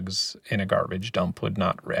starving dogs in a garbage dump would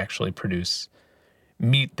not actually produce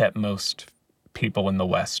meat that most people in the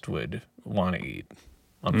West would want to eat.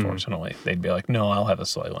 Unfortunately, they'd be like, no, I'll have a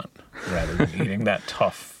soylent rather than eating that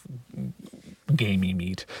tough, gamey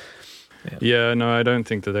meat. Yeah, no, I don't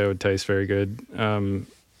think that they would taste very good.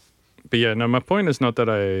 But yeah, no, my point is not that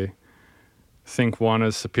I think one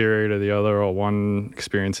is superior to the other or one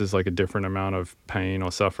experiences like a different amount of pain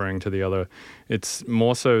or suffering to the other. It's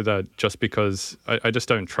more so that just because I just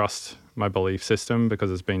don't trust my belief system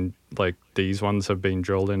because it's been like these ones have been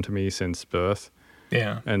drilled into me since birth.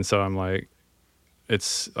 Yeah. And so I'm like, I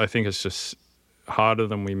think it's just harder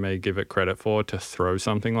than we may give it credit for to throw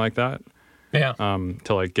something like that. Yeah.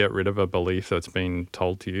 To like get rid of a belief that's been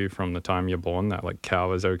told to you from the time you're born that like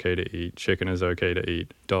cow is okay to eat, chicken is okay to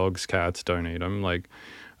eat, dogs, cats, don't eat them. Like,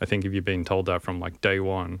 I think if you've been told that from like day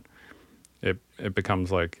one, it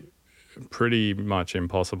becomes like pretty much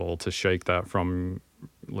impossible to shake that from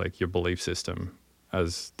like your belief system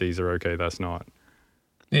as these are okay, that's not.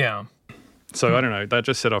 Yeah. So I don't know, that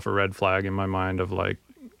just set off a red flag in my mind of like,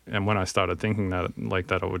 and when I started thinking that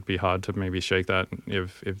it would be hard to maybe shake that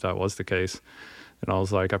if that was the case, and I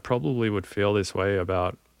was like, I probably would feel this way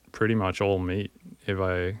about pretty much all meat if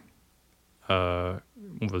I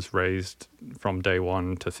was raised from day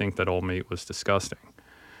one to think that all meat was disgusting.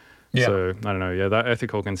 Yeah. So I don't know. Yeah, that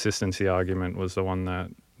ethical consistency argument was the one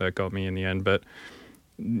that got me in the end. But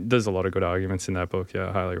there's a lot of good arguments in that book. Yeah,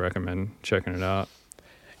 I highly recommend checking it out.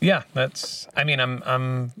 Yeah,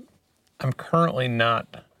 I'm currently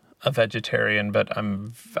not a vegetarian, but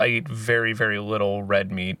I eat very, very little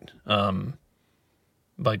red meat.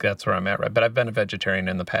 Like that's where I'm at, right? But I've been a vegetarian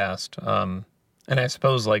in the past. And I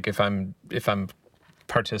suppose like if I'm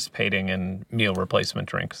participating in meal replacement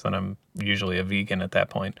drinks, then I'm usually a vegan at that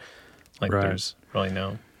point. Like there's really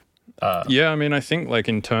no. Yeah, I mean, I think like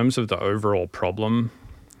in terms of the overall problem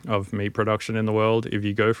of meat production in the world, if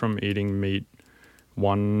you go from eating meat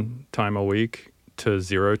 1 time a week to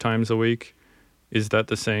 0 times a week, is that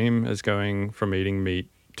the same as going from eating meat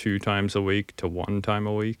 2 times a week to 1 time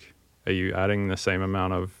a week? Are you adding the same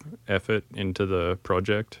amount of effort into the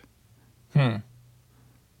project? Maybe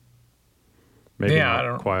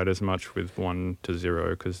not quite as much with 1 to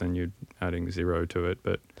 0 because then you're adding 0 to it.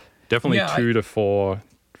 But Definitely Yeah, 2 to 4.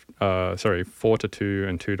 4 to 2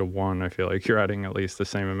 and 2 to 1. I feel like you're adding at least the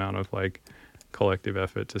same amount of like collective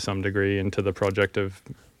effort to some degree into the project of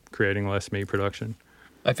creating less meat production.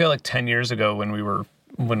 I feel like 10 years ago when we were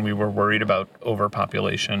worried about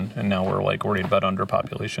overpopulation, and now we're like worried about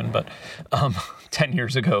underpopulation. But 10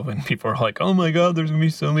 years ago when people were like, "Oh my God, there's gonna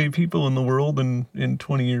be so many people in the world in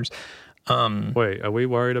 20 years." Wait, are we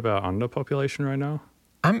worried about underpopulation right now?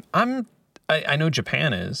 I know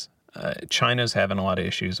Japan is. China's having a lot of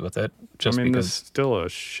issues with it. Just I mean, because there's still a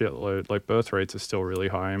shitload. Like birth rates are still really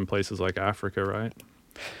high in places like Africa, right?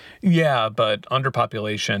 Yeah, but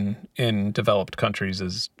underpopulation in developed countries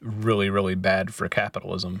is really, really bad for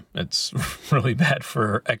capitalism. It's really bad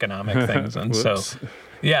for economic things. And so,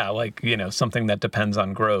 yeah, like, something that depends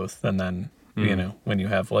on growth. And then, when you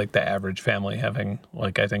have like the average family having,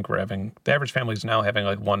 like, I think the average family's now having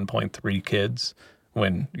like 1.3 kids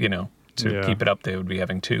when, to keep it up, they would be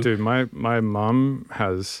having 2. Dude, my mum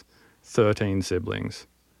has 13 siblings.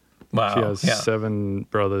 Wow. She has 7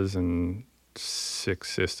 brothers and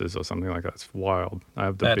 6 sisters or something like that. It's wild. I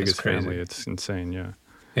have the biggest family. It's insane, yeah.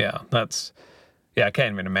 Yeah, I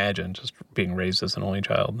can't even imagine just being raised as an only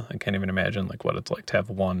child. I can't even imagine like what it's like to have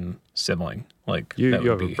one sibling. Like you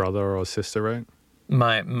have a brother or sister, right?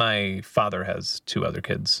 My father has 2 other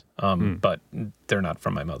kids, but they're not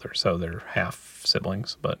from my mother, so they're half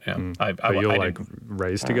siblings. But yeah, But you're like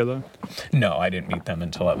raised together? No, I didn't meet them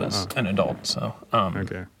until I was an adult. So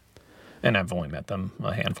okay. And I've only met them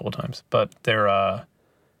a handful of times. But they're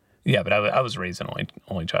but I was raised an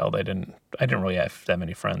only child. I didn't really have that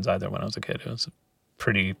many friends either when I was a kid. It was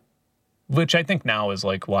pretty, which I think now is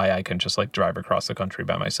like why I can just like drive across the country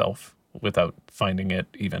by myself without finding it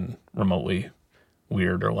even remotely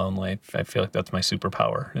weird or lonely. I feel like that's my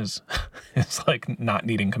superpower is like not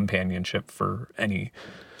needing companionship for any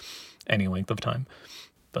length of time.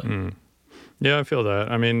 But Yeah, I feel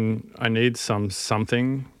that. I mean, I need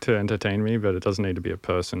something to entertain me, but it doesn't need to be a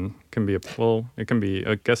person. It can be,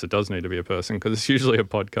 I guess it does need to be a person because it's usually a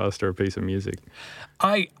podcast or a piece of music.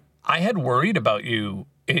 I had worried about you.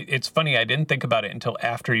 It's funny, I didn't think about it until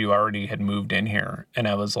after you already had moved in here. And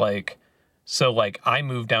I was like, so like I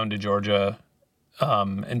moved down to Georgia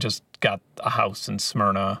and just got a house in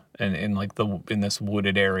Smyrna and in this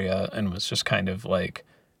wooded area and was just kind of like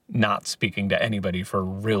not speaking to anybody for a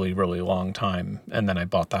really, really long time. And then I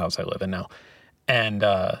bought the house I live in now. And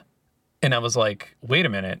I was like, wait a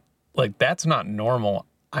minute, like that's not normal.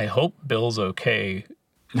 I hope Bill's okay.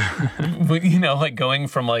 Like going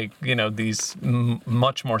from like, these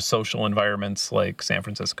much more social environments like San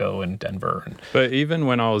Francisco and Denver. But even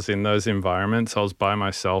when I was in those environments, I was by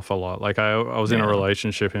myself a lot. Like I was in a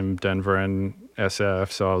relationship in Denver and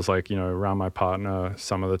SF. So I was like, around my partner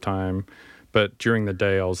some of the time. But during the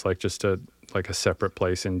day, I was like just at like a separate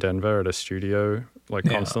place in Denver at a studio, like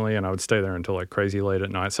constantly. And I would stay there until like crazy late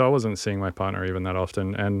at night. So I wasn't seeing my partner even that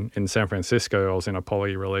often. And in San Francisco, I was in a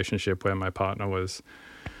poly relationship where my partner was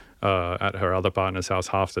at her other partner's house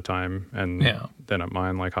half the time and then at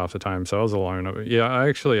mine like half the time. So I was alone. Yeah,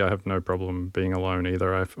 I have no problem being alone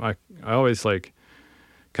either. I always like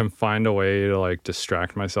can find a way to like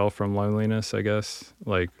distract myself from loneliness, I guess,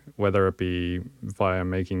 like whether it be via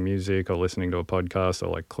making music or listening to a podcast or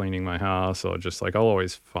like cleaning my house or just like I'll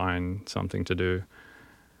always find something to do.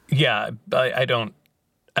 Yeah, I don't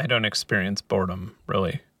experience boredom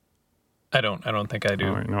really. I don't think I do.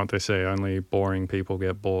 You know what they say, only boring people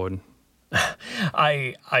get bored.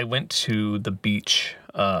 I went to the beach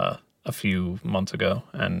a few months ago,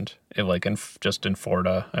 and it like just in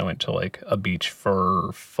Florida, I went to like a beach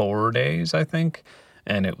for 4 days, I think,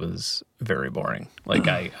 and it was very boring. Like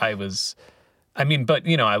I was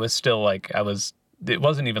still like it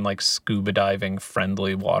wasn't even like scuba diving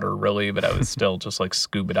friendly water really, but I was still just like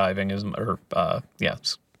scuba diving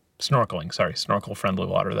snorkeling, snorkel friendly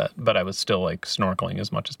water but I was still like snorkeling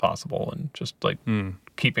as much as possible and just like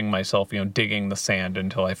keeping myself, digging the sand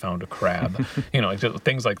until I found a crab, like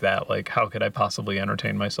things like that. Like how could I possibly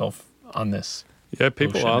entertain myself on this? Yeah,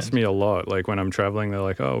 people ask me a lot, like when I'm traveling, they're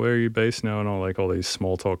like, oh, where are you based now? And all these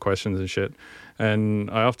small talk questions and shit.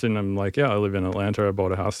 And I often am like, yeah, I live in Atlanta. I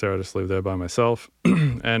bought a house there. I just live there by myself.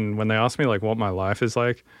 And when they ask me like what my life is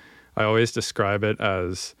like, I always describe it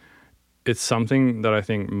as it's something that I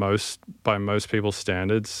think by most people's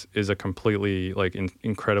standards is a completely like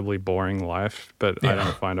incredibly boring life, but I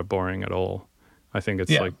don't find it boring at all. I think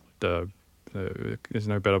it's like there's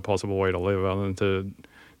no better possible way to live other than to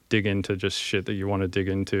dig into just shit that you want to dig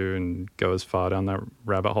into and go as far down that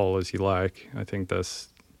rabbit hole as you like. I think that's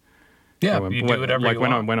you do whatever like you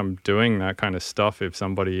want. When I'm doing that kind of stuff, if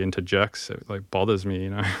somebody interjects, it like bothers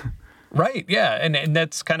me, Right. Yeah. And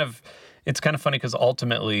that's it's kind of funny because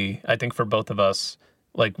ultimately, I think for both of us,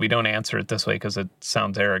 like, we don't answer it this way because it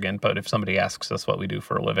sounds arrogant, but if somebody asks us what we do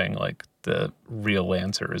for a living, like, the real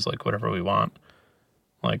answer is, like, whatever we want.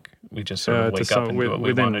 Like, we just sort of wake up and do what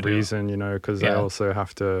we want to do. Within reason, you know, because I also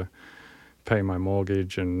have to pay my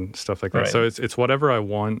mortgage and stuff like that. Right. So it's whatever I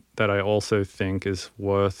want that I also think is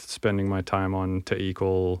worth spending my time on to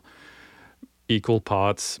equal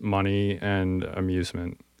parts money and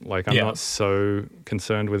amusement. Like, I'm not so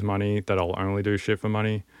concerned with money that I'll only do shit for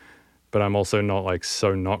money. But I'm also not like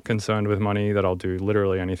so not concerned with money that I'll do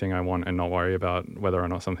literally anything I want and not worry about whether or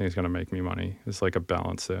not something's going to make me money. There's like a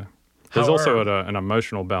balance there. There's also an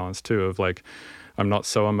emotional balance too of like, I'm not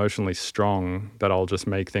so emotionally strong that I'll just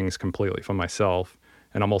make things completely for myself.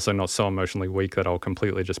 And I'm also not so emotionally weak that I'll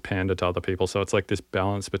completely just pander to other people. So it's like this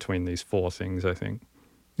balance between these four things, I think.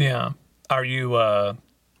 Yeah. Are you,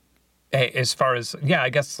 as far as, I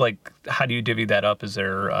guess, like, how do you divvy that up? Is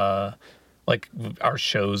there, like, are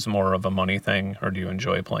shows more of a money thing, or do you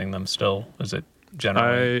enjoy playing them still? Is it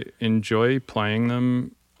generally? I enjoy playing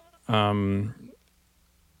them.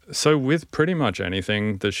 So with pretty much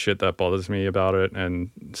anything, there's shit that bothers me about it and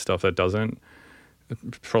stuff that doesn't.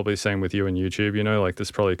 Probably same with you and YouTube, you know, like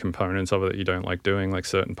there's probably components of it that you don't like doing, like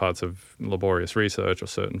certain parts of laborious research or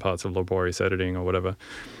certain parts of laborious editing or whatever.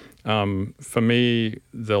 For me,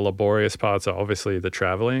 the laborious parts are obviously the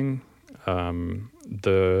traveling,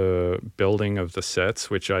 the building of the sets,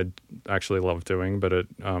 which I actually love doing, but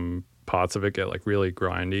parts of it get like really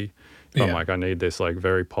grindy. I'm like, I need this like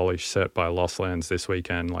very polished set by Lost Lands this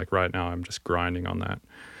weekend. Like right now I'm just grinding on that.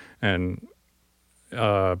 And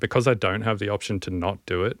because I don't have the option to not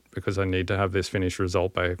do it, because I need to have this finished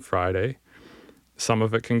result by Friday, some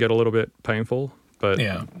of it can get a little bit painful, but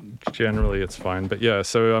generally it's fine. But yeah,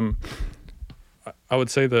 so I would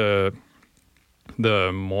say the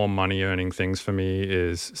more money earning things for me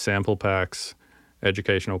is sample packs,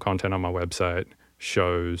 educational content on my website,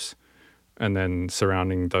 shows, and then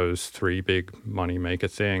surrounding those three big money maker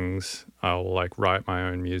things, I'll like write my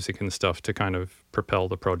own music and stuff to kind of propel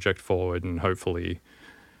the project forward and hopefully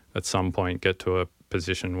at some point get to a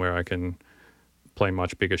position where I can play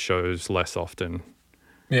much bigger shows less often.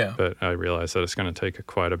 Yeah. But I realize that it's going to take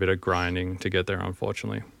quite a bit of grinding to get there,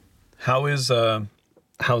 unfortunately. How's the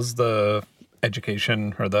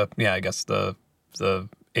education or the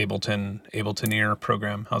Ableton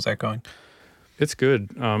program? How's that going? It's good.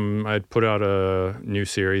 I put out a new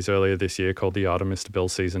series earlier this year called The Art of Mr. Bill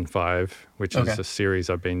Season 5, which is a series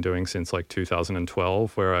I've been doing since like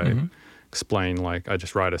 2012, where I explain, like, I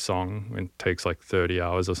just write a song. It takes like 30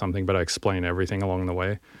 hours or something, but I explain everything along the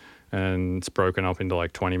way. And it's broken up into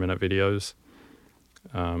like 20-minute videos.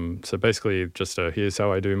 So basically just a here's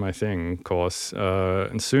how I do my thing course.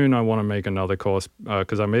 And soon I want to make another course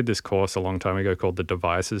because I made this course a long time ago called the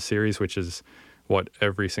Devices series, which is what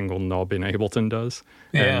every single knob in Ableton does,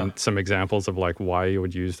 and some examples of like why you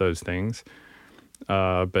would use those things.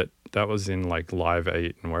 But that was in like Live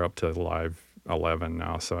 8 and we're up to Live 11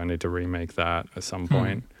 now, so I need to remake that at some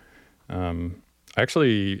point.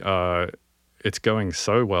 Actually, it's going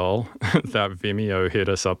so well that Vimeo hit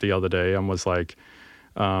us up the other day and was like,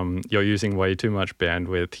 you're using way too much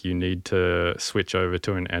bandwidth. You need to switch over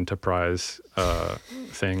to an enterprise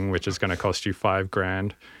thing, which is going to cost you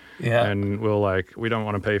 $5,000. Yeah. And we're like, we don't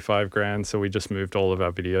want to pay $5,000, so we just moved all of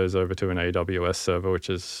our videos over to an AWS server, which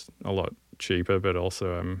is a lot cheaper, but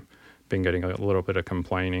also I'm been getting a little bit of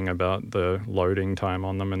complaining about the loading time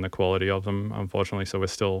on them and the quality of them, unfortunately. So we're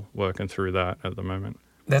still working through that at the moment.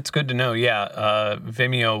 That's good to know. Yeah,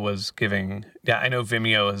 Vimeo was giving. Yeah, I know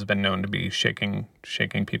Vimeo has been known to be shaking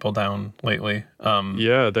people down lately.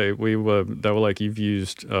 They were like,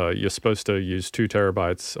 you're supposed to use 2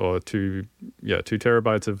 terabytes or 2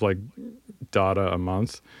 terabytes of like data a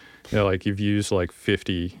month. Yeah, like you've used like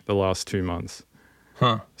 50 the last 2 months.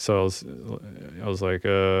 Huh. So I was like,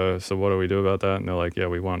 so what do we do about that? And they're like, yeah,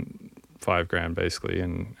 we want $5,000 basically,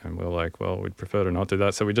 and we're like, well, we'd prefer to not do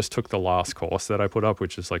that. So we just took the last course that I put up,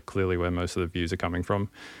 which is like clearly where most of the views are coming from,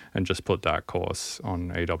 and just put that course on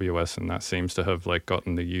AWS, and that seems to have like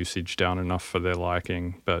gotten the usage down enough for their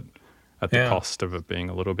liking, but at the cost of it being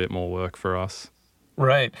a little bit more work for us.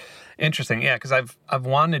 Right. Interesting. Yeah, because I've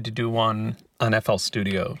wanted to do one on FL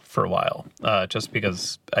Studio for a while, just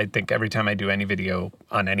because I think every time I do any video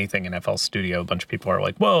on anything in FL Studio, a bunch of people are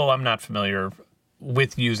like, whoa, I'm not familiar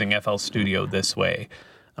with using FL Studio this way,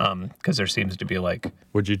 because there seems to be like...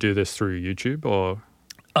 Would you do this through YouTube or...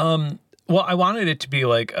 Well, I wanted it to be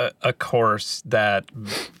like a course that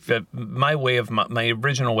my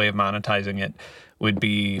original way of monetizing it would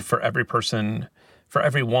be for every person for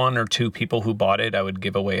every 1 or 2 people who bought it, I would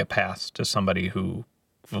give away a pass to somebody who,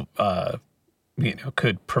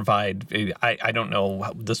 could provide, I don't know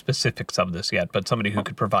the specifics of this yet, but somebody who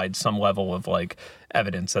could provide some level of like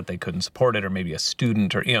evidence that they couldn't support it, or maybe a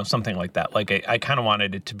student or, something like that. Like I kind of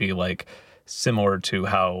wanted it to be like similar to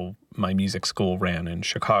how my music school ran in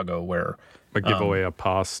Chicago, where Like give away a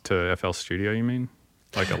pass to FL Studio, you mean?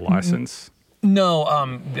 Like a license? No,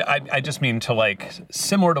 I just mean to like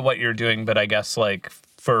similar to what you're doing, but I guess like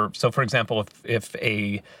for example, if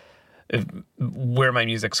where my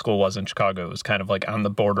music school was in Chicago, it was kind of like on the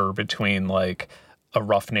border between like a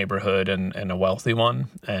rough neighborhood and a wealthy one,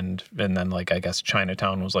 and then like I guess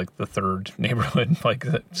Chinatown was like the third neighborhood, like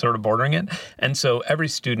sort of bordering it, and so every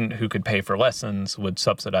student who could pay for lessons would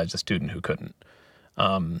subsidize a student who couldn't,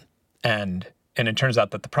 and it turns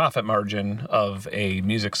out that the profit margin of a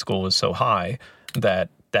music school is so high that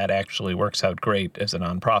actually works out great as a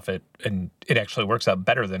nonprofit, and it actually works out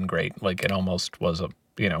better than great. Like it almost was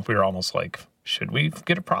we were almost like, should we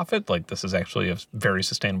get a profit? Like this is actually a very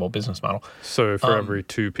sustainable business model. So for every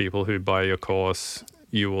 2 people who buy your course,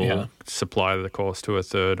 you will supply the course to a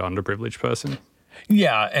third underprivileged person?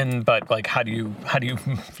 Yeah, but like, how do you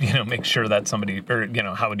make sure that somebody, or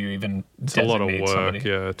how would you even it's a lot of work, somebody?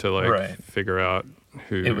 to like figure out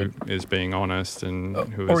who is being honest and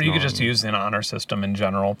who is not. Or you could just use an honor system in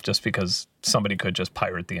general, just because somebody could just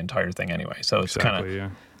pirate the entire thing anyway. So it's kind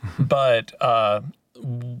of, but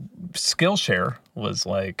Skillshare was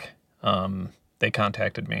like, they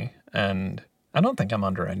contacted me, and I don't think I'm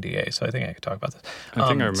under NDA, so I think I could talk about this. I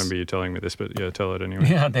think I remember you telling me this, but yeah, tell it anyway.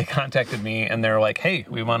 Yeah, they contacted me, and they're like, "Hey,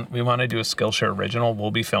 we want to do a Skillshare original.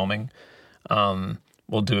 We'll be filming.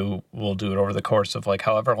 We'll do it over the course of like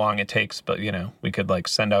however long it takes, but we could like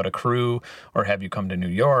send out a crew or have you come to New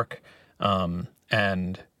York,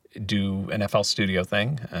 and do an FL Studio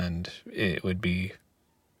thing, and it would be,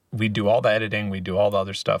 we'd do all the editing, we'd do all the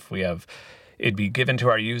other stuff. It'd be given to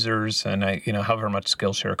our users, and however much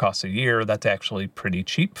Skillshare costs a year, that's actually pretty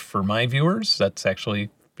cheap for my viewers. That's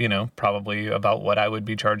actually, probably about what I would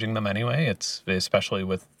be charging them anyway. It's especially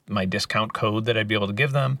with my discount code that I'd be able to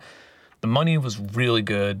give them. The money was really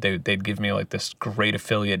good. They'd give me like this great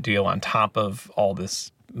affiliate deal on top of all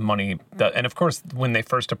this money. And of course, when they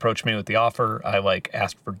first approached me with the offer, I like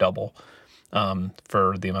asked for double.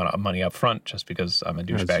 For the amount of money up front, just because I'm a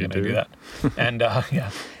douchebag and I do that. And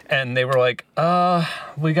and they were like,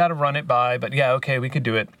 we got to run it by, but yeah, okay, we could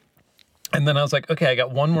do it. And then I was like, okay, I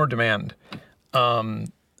got one more demand. I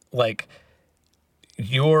looked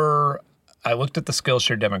at the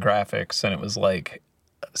Skillshare demographics, and it was like,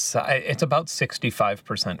 it's about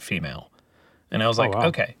 65% female. And I was like,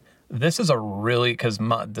 okay, this is a really, because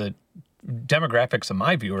the demographics of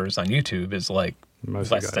my viewers on YouTube is like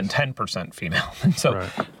less than 10% female. And so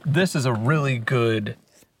this is a really good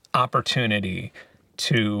opportunity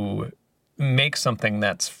to make something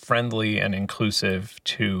that's friendly and inclusive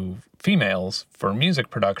to females for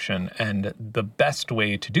music production. And the best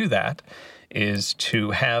way to do that is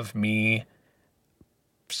to have me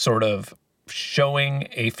sort of showing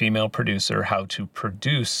a female producer how to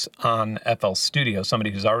produce on FL Studio,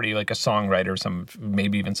 somebody who's already like a songwriter,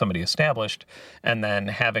 maybe even somebody established, and then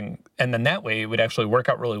that way it would actually work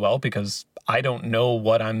out really well, because I don't know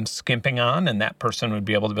what I'm skimping on, and that person would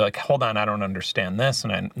be able to be like, hold on, I don't understand this,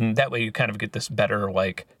 and that way you kind of get this better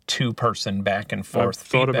like 2-person back and forth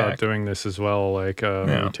feedback. I've thought about doing this as well, like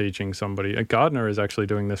teaching somebody. Gardner is actually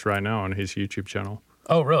doing this right now on his YouTube channel.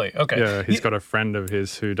 Oh, really? Okay. Yeah, he's got a friend of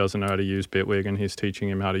his who doesn't know how to use Bitwig, and he's teaching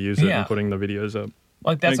him how to use it and putting the videos up.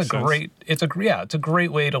 Like that's it's a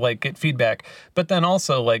great way to like get feedback. But then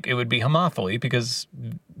also like it would be homophily, because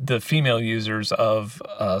the female users of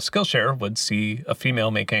Skillshare would see a female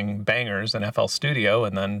making bangers in FL Studio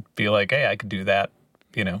and then be like, hey, I could do that.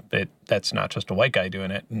 That's not just a white guy doing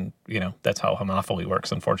it. And, that's how homophily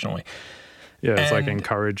works, unfortunately. Yeah, it's like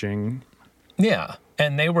encouraging. Yeah.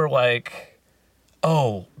 And they were like,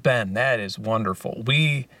 oh, Ben, that is wonderful.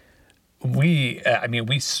 We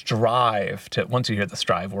strive to, once you hear the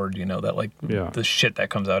strive word, that like the shit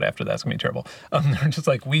that comes out after that's gonna be terrible. They're just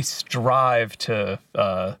like, we strive to,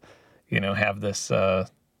 have this, to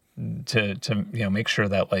make sure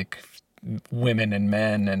that like women and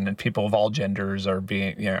men and people of all genders are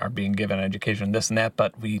being given education, this and that,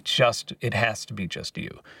 but it has to be just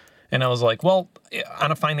you. And I was like, well,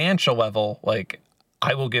 on a financial level, like,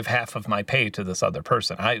 I will give half of my pay to this other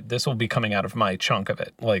person. This will be coming out of my chunk of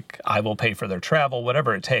it. Like, I will pay for their travel,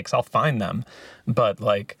 whatever it takes. I'll find them. But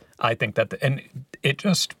like, I think that, and it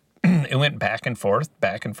just, it went back and forth.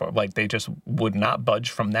 Like, they just would not budge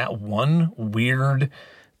from that one weird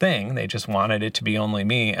thing. They just wanted it to be only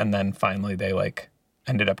me. And then finally they like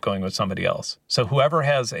ended up going with somebody else. So whoever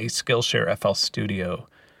has a Skillshare FL Studio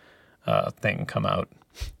thing come out,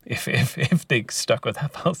 if they stuck with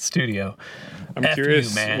FL Studio, I'm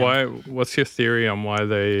curious what's your theory on why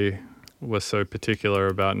they were so particular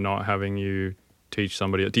about not having you teach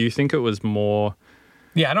somebody? Do you think it was more...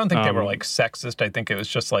 Yeah, I don't think they were like sexist. I think it was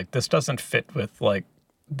just like, this doesn't fit with like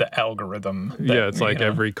the algorithm. It's like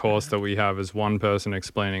every course that we have is one person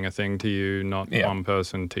explaining a thing to you, not one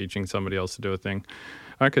person teaching somebody else to do a thing.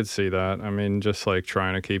 I could see that. I mean, just like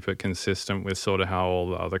trying to keep it consistent with sort of how all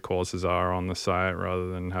the other courses are on the site,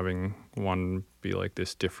 rather than having one be like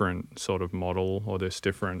this different sort of model or this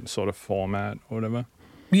different sort of format or whatever.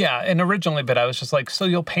 Yeah, and originally, but I was just like, so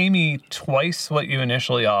you'll pay me twice what you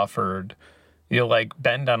initially offered. You'll like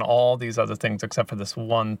bend on all these other things except for this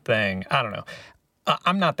one thing. I don't know.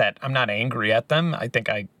 I'm not angry at them. I think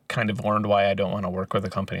I kind of learned why I don't want to work with a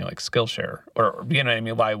company like Skillshare, or you know what I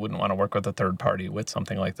mean, why I wouldn't want to work with a third party with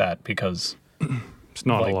something like that, because it's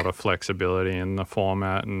not a lot of flexibility in the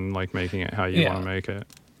format and like making it how you want to make it.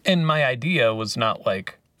 And my idea was not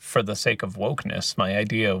like for the sake of wokeness. My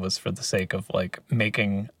idea was for the sake of like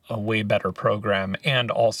making a way better program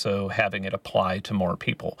and also having it apply to more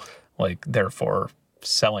people, like therefore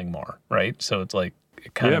selling more, right? So it's like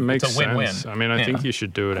it makes it's a win-win. Sense. I mean, I think you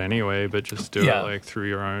should do it anyway, but just do it like through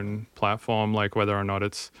your own platform, like whether or not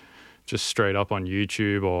it's just straight up on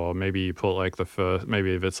YouTube, or maybe you put like the first,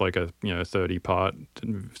 maybe if it's like a 30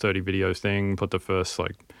 video thing, put the first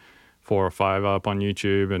like 4 or 5 up on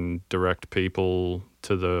YouTube and direct people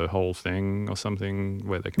to the whole thing or something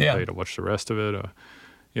where they can pay to watch the rest of it. Or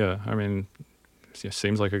I mean, it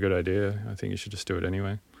seems like a good idea. I think you should just do it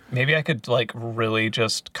anyway. Maybe I could like really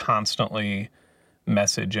just constantly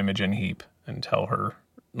message Imogen Heap and tell her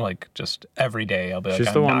like just every day I'll be like, she's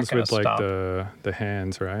I'm the not ones gonna with stop. like the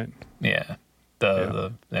hands, right? Yeah.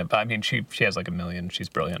 I mean she has like 1 million. She's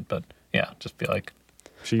brilliant, but just be like,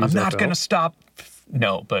 I'm not gonna stop.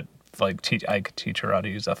 No, but like I could teach her how to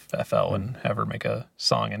use FL and have her make a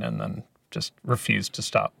song in it, and then just refuse to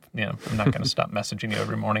stop. I'm not gonna stop messaging you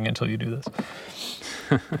every morning until you do this.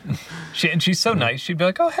 She's so nice. She'd be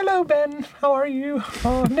like, oh, hello, Ben. How are you?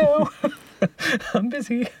 Oh, no. I'm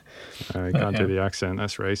busy. You can't do the accent.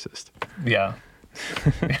 That's racist. Yeah.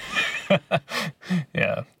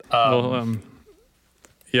 Yeah. I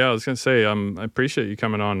was going to say, I appreciate you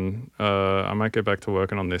coming on. I might get back to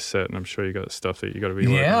working on this set, and I'm sure you got stuff that you got to be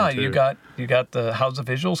working on too. you got how's the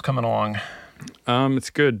visuals coming along? It's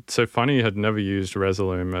good. So Funny had never used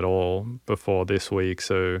Resolume at all before this week,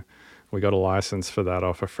 so we got a license for that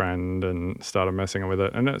off a friend and started messing with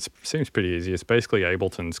it. And it seems pretty easy. It's basically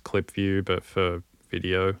Ableton's clip view, but for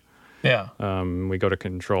video. Yeah. We got a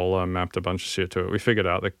controller, mapped a bunch of shit to it. We figured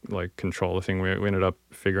out the like controller thing. We ended up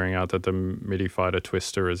figuring out that the MIDI fighter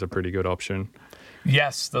twister is a pretty good option.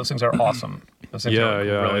 Yes, those things are awesome. Those things are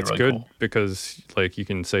really, it's really good cool. because like you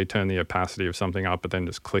can say turn the opacity of something up, but then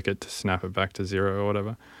just click it to snap it back to 0 or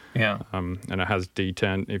whatever. Yeah. And it has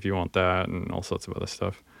detent if you want that, and all sorts of other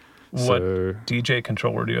stuff. What DJ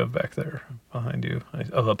controller do you have back there behind you?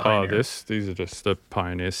 The Pioneer. These are just the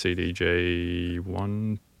Pioneer CDJ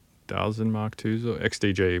 1000 Mark IIs or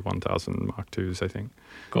XDJ 1000 Mark IIs, I think.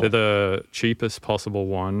 Cool. They're the cheapest possible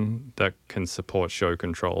one that can support show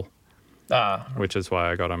control. Which is why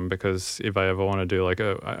I got them, because if I ever want to do like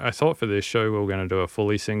I thought for this show we were going to do a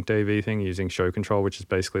fully synced AV thing using show control, which is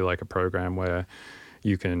basically like a program where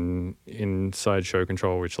you can, inside show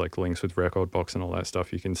control, which like links with record box and all that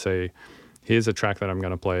stuff, you can say, here's a track that I'm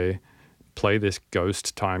going to play this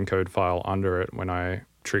ghost time code file under it when I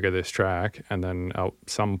trigger this track, and then at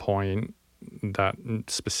some point that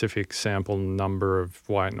specific sample number of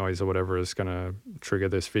white noise or whatever is going to trigger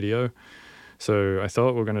this video. So I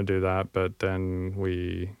thought we were going to do that, but then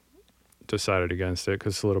we decided against it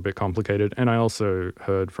because it's a little bit complicated. And I also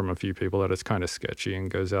heard from a few people that it's kind of sketchy and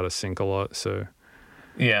goes out of sync a lot. So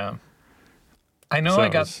yeah, I know.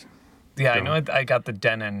 I know I got the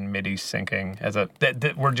Denon MIDI syncing as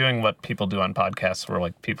we're doing what people do on podcasts where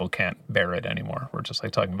like people can't bear it anymore. We're just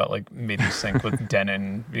like talking about like MIDI sync with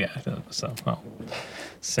Denon. Yeah, so I'll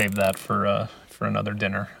save that for another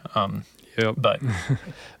dinner. Yep. But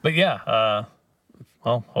yeah,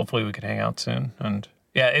 well, hopefully we can hang out soon. And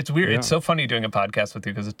yeah, it's weird. Yeah. It's so funny doing a podcast with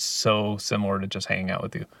you because it's so similar to just hanging out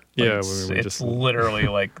with you. Like it's literally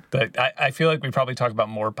like I feel like we probably talk about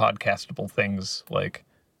more podcastable things like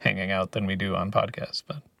hanging out than we do on podcasts.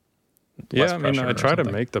 But yeah, I mean, I try to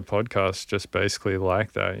make the podcast just basically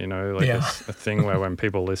like that, like a thing where when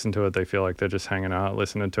people listen to it, they feel like they're just hanging out,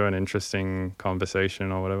 listening to an interesting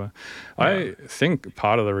conversation or whatever. Yeah. I think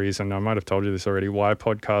part of the reason, I might have told you this already, why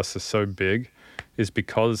podcasts are so big is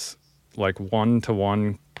because like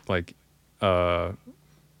one-to-one, like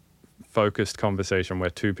focused conversation where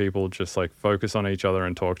two people just like focus on each other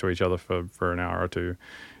and talk to each other for an hour or two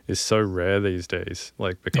is so rare these days,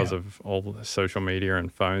 like because of all the social media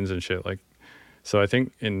and phones and shit. Like, so I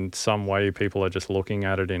think in some way people are just looking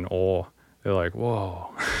at it in awe. They're like, whoa.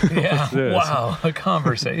 Yeah. Wow. A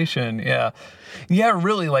conversation. Yeah. Yeah.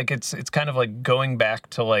 Really. Like it's kind of like going back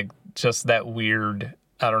to like just that weird,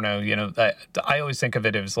 I don't know, you know, I always think of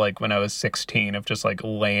it as like when I was 16 of just like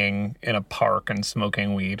laying in a park and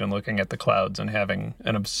smoking weed and looking at the clouds and having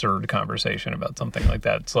an absurd conversation about something like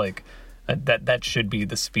that. It's like that should be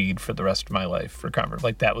the speed for the rest of my life for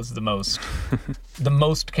like that was the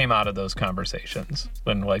most came out of those conversations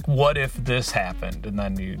when like, what if this happened? And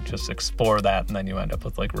then you just explore that and then you end up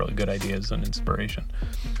with like really good ideas and inspiration.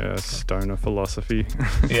 Yeah. Stoner philosophy.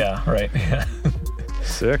 Yeah. Right. Yeah.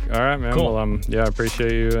 Sick. All right, man. Cool. Well, yeah, I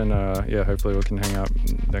appreciate you, and yeah, hopefully we can hang out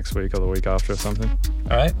next week or the week after or something.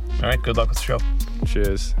 All right. Good luck with the show.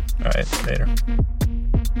 Cheers. All right. Later.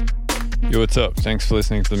 Yo, what's up? Thanks for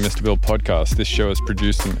listening to the Mr. Bill podcast. This show is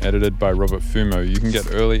produced and edited by Robert Fumo. You can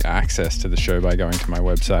get early access to the show by going to my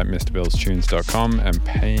website, MrBillsTunes.com, and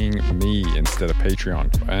paying me instead of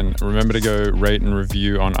Patreon. And remember to go rate and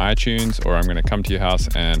review on iTunes, or I'm going to come to your house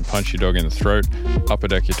and punch your dog in the throat, upper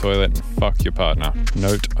deck your toilet, and fuck your partner.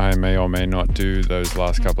 Note, I may or may not do those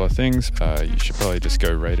last couple of things. You should probably just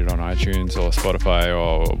go rate it on iTunes or Spotify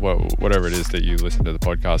or whatever it is that you listen to the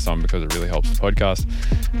podcast on, because it really helps the podcast.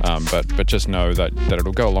 But just know that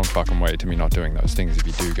it'll go a long fucking way to me not doing those things if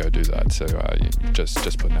you do go do that. So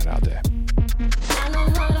just putting that out there.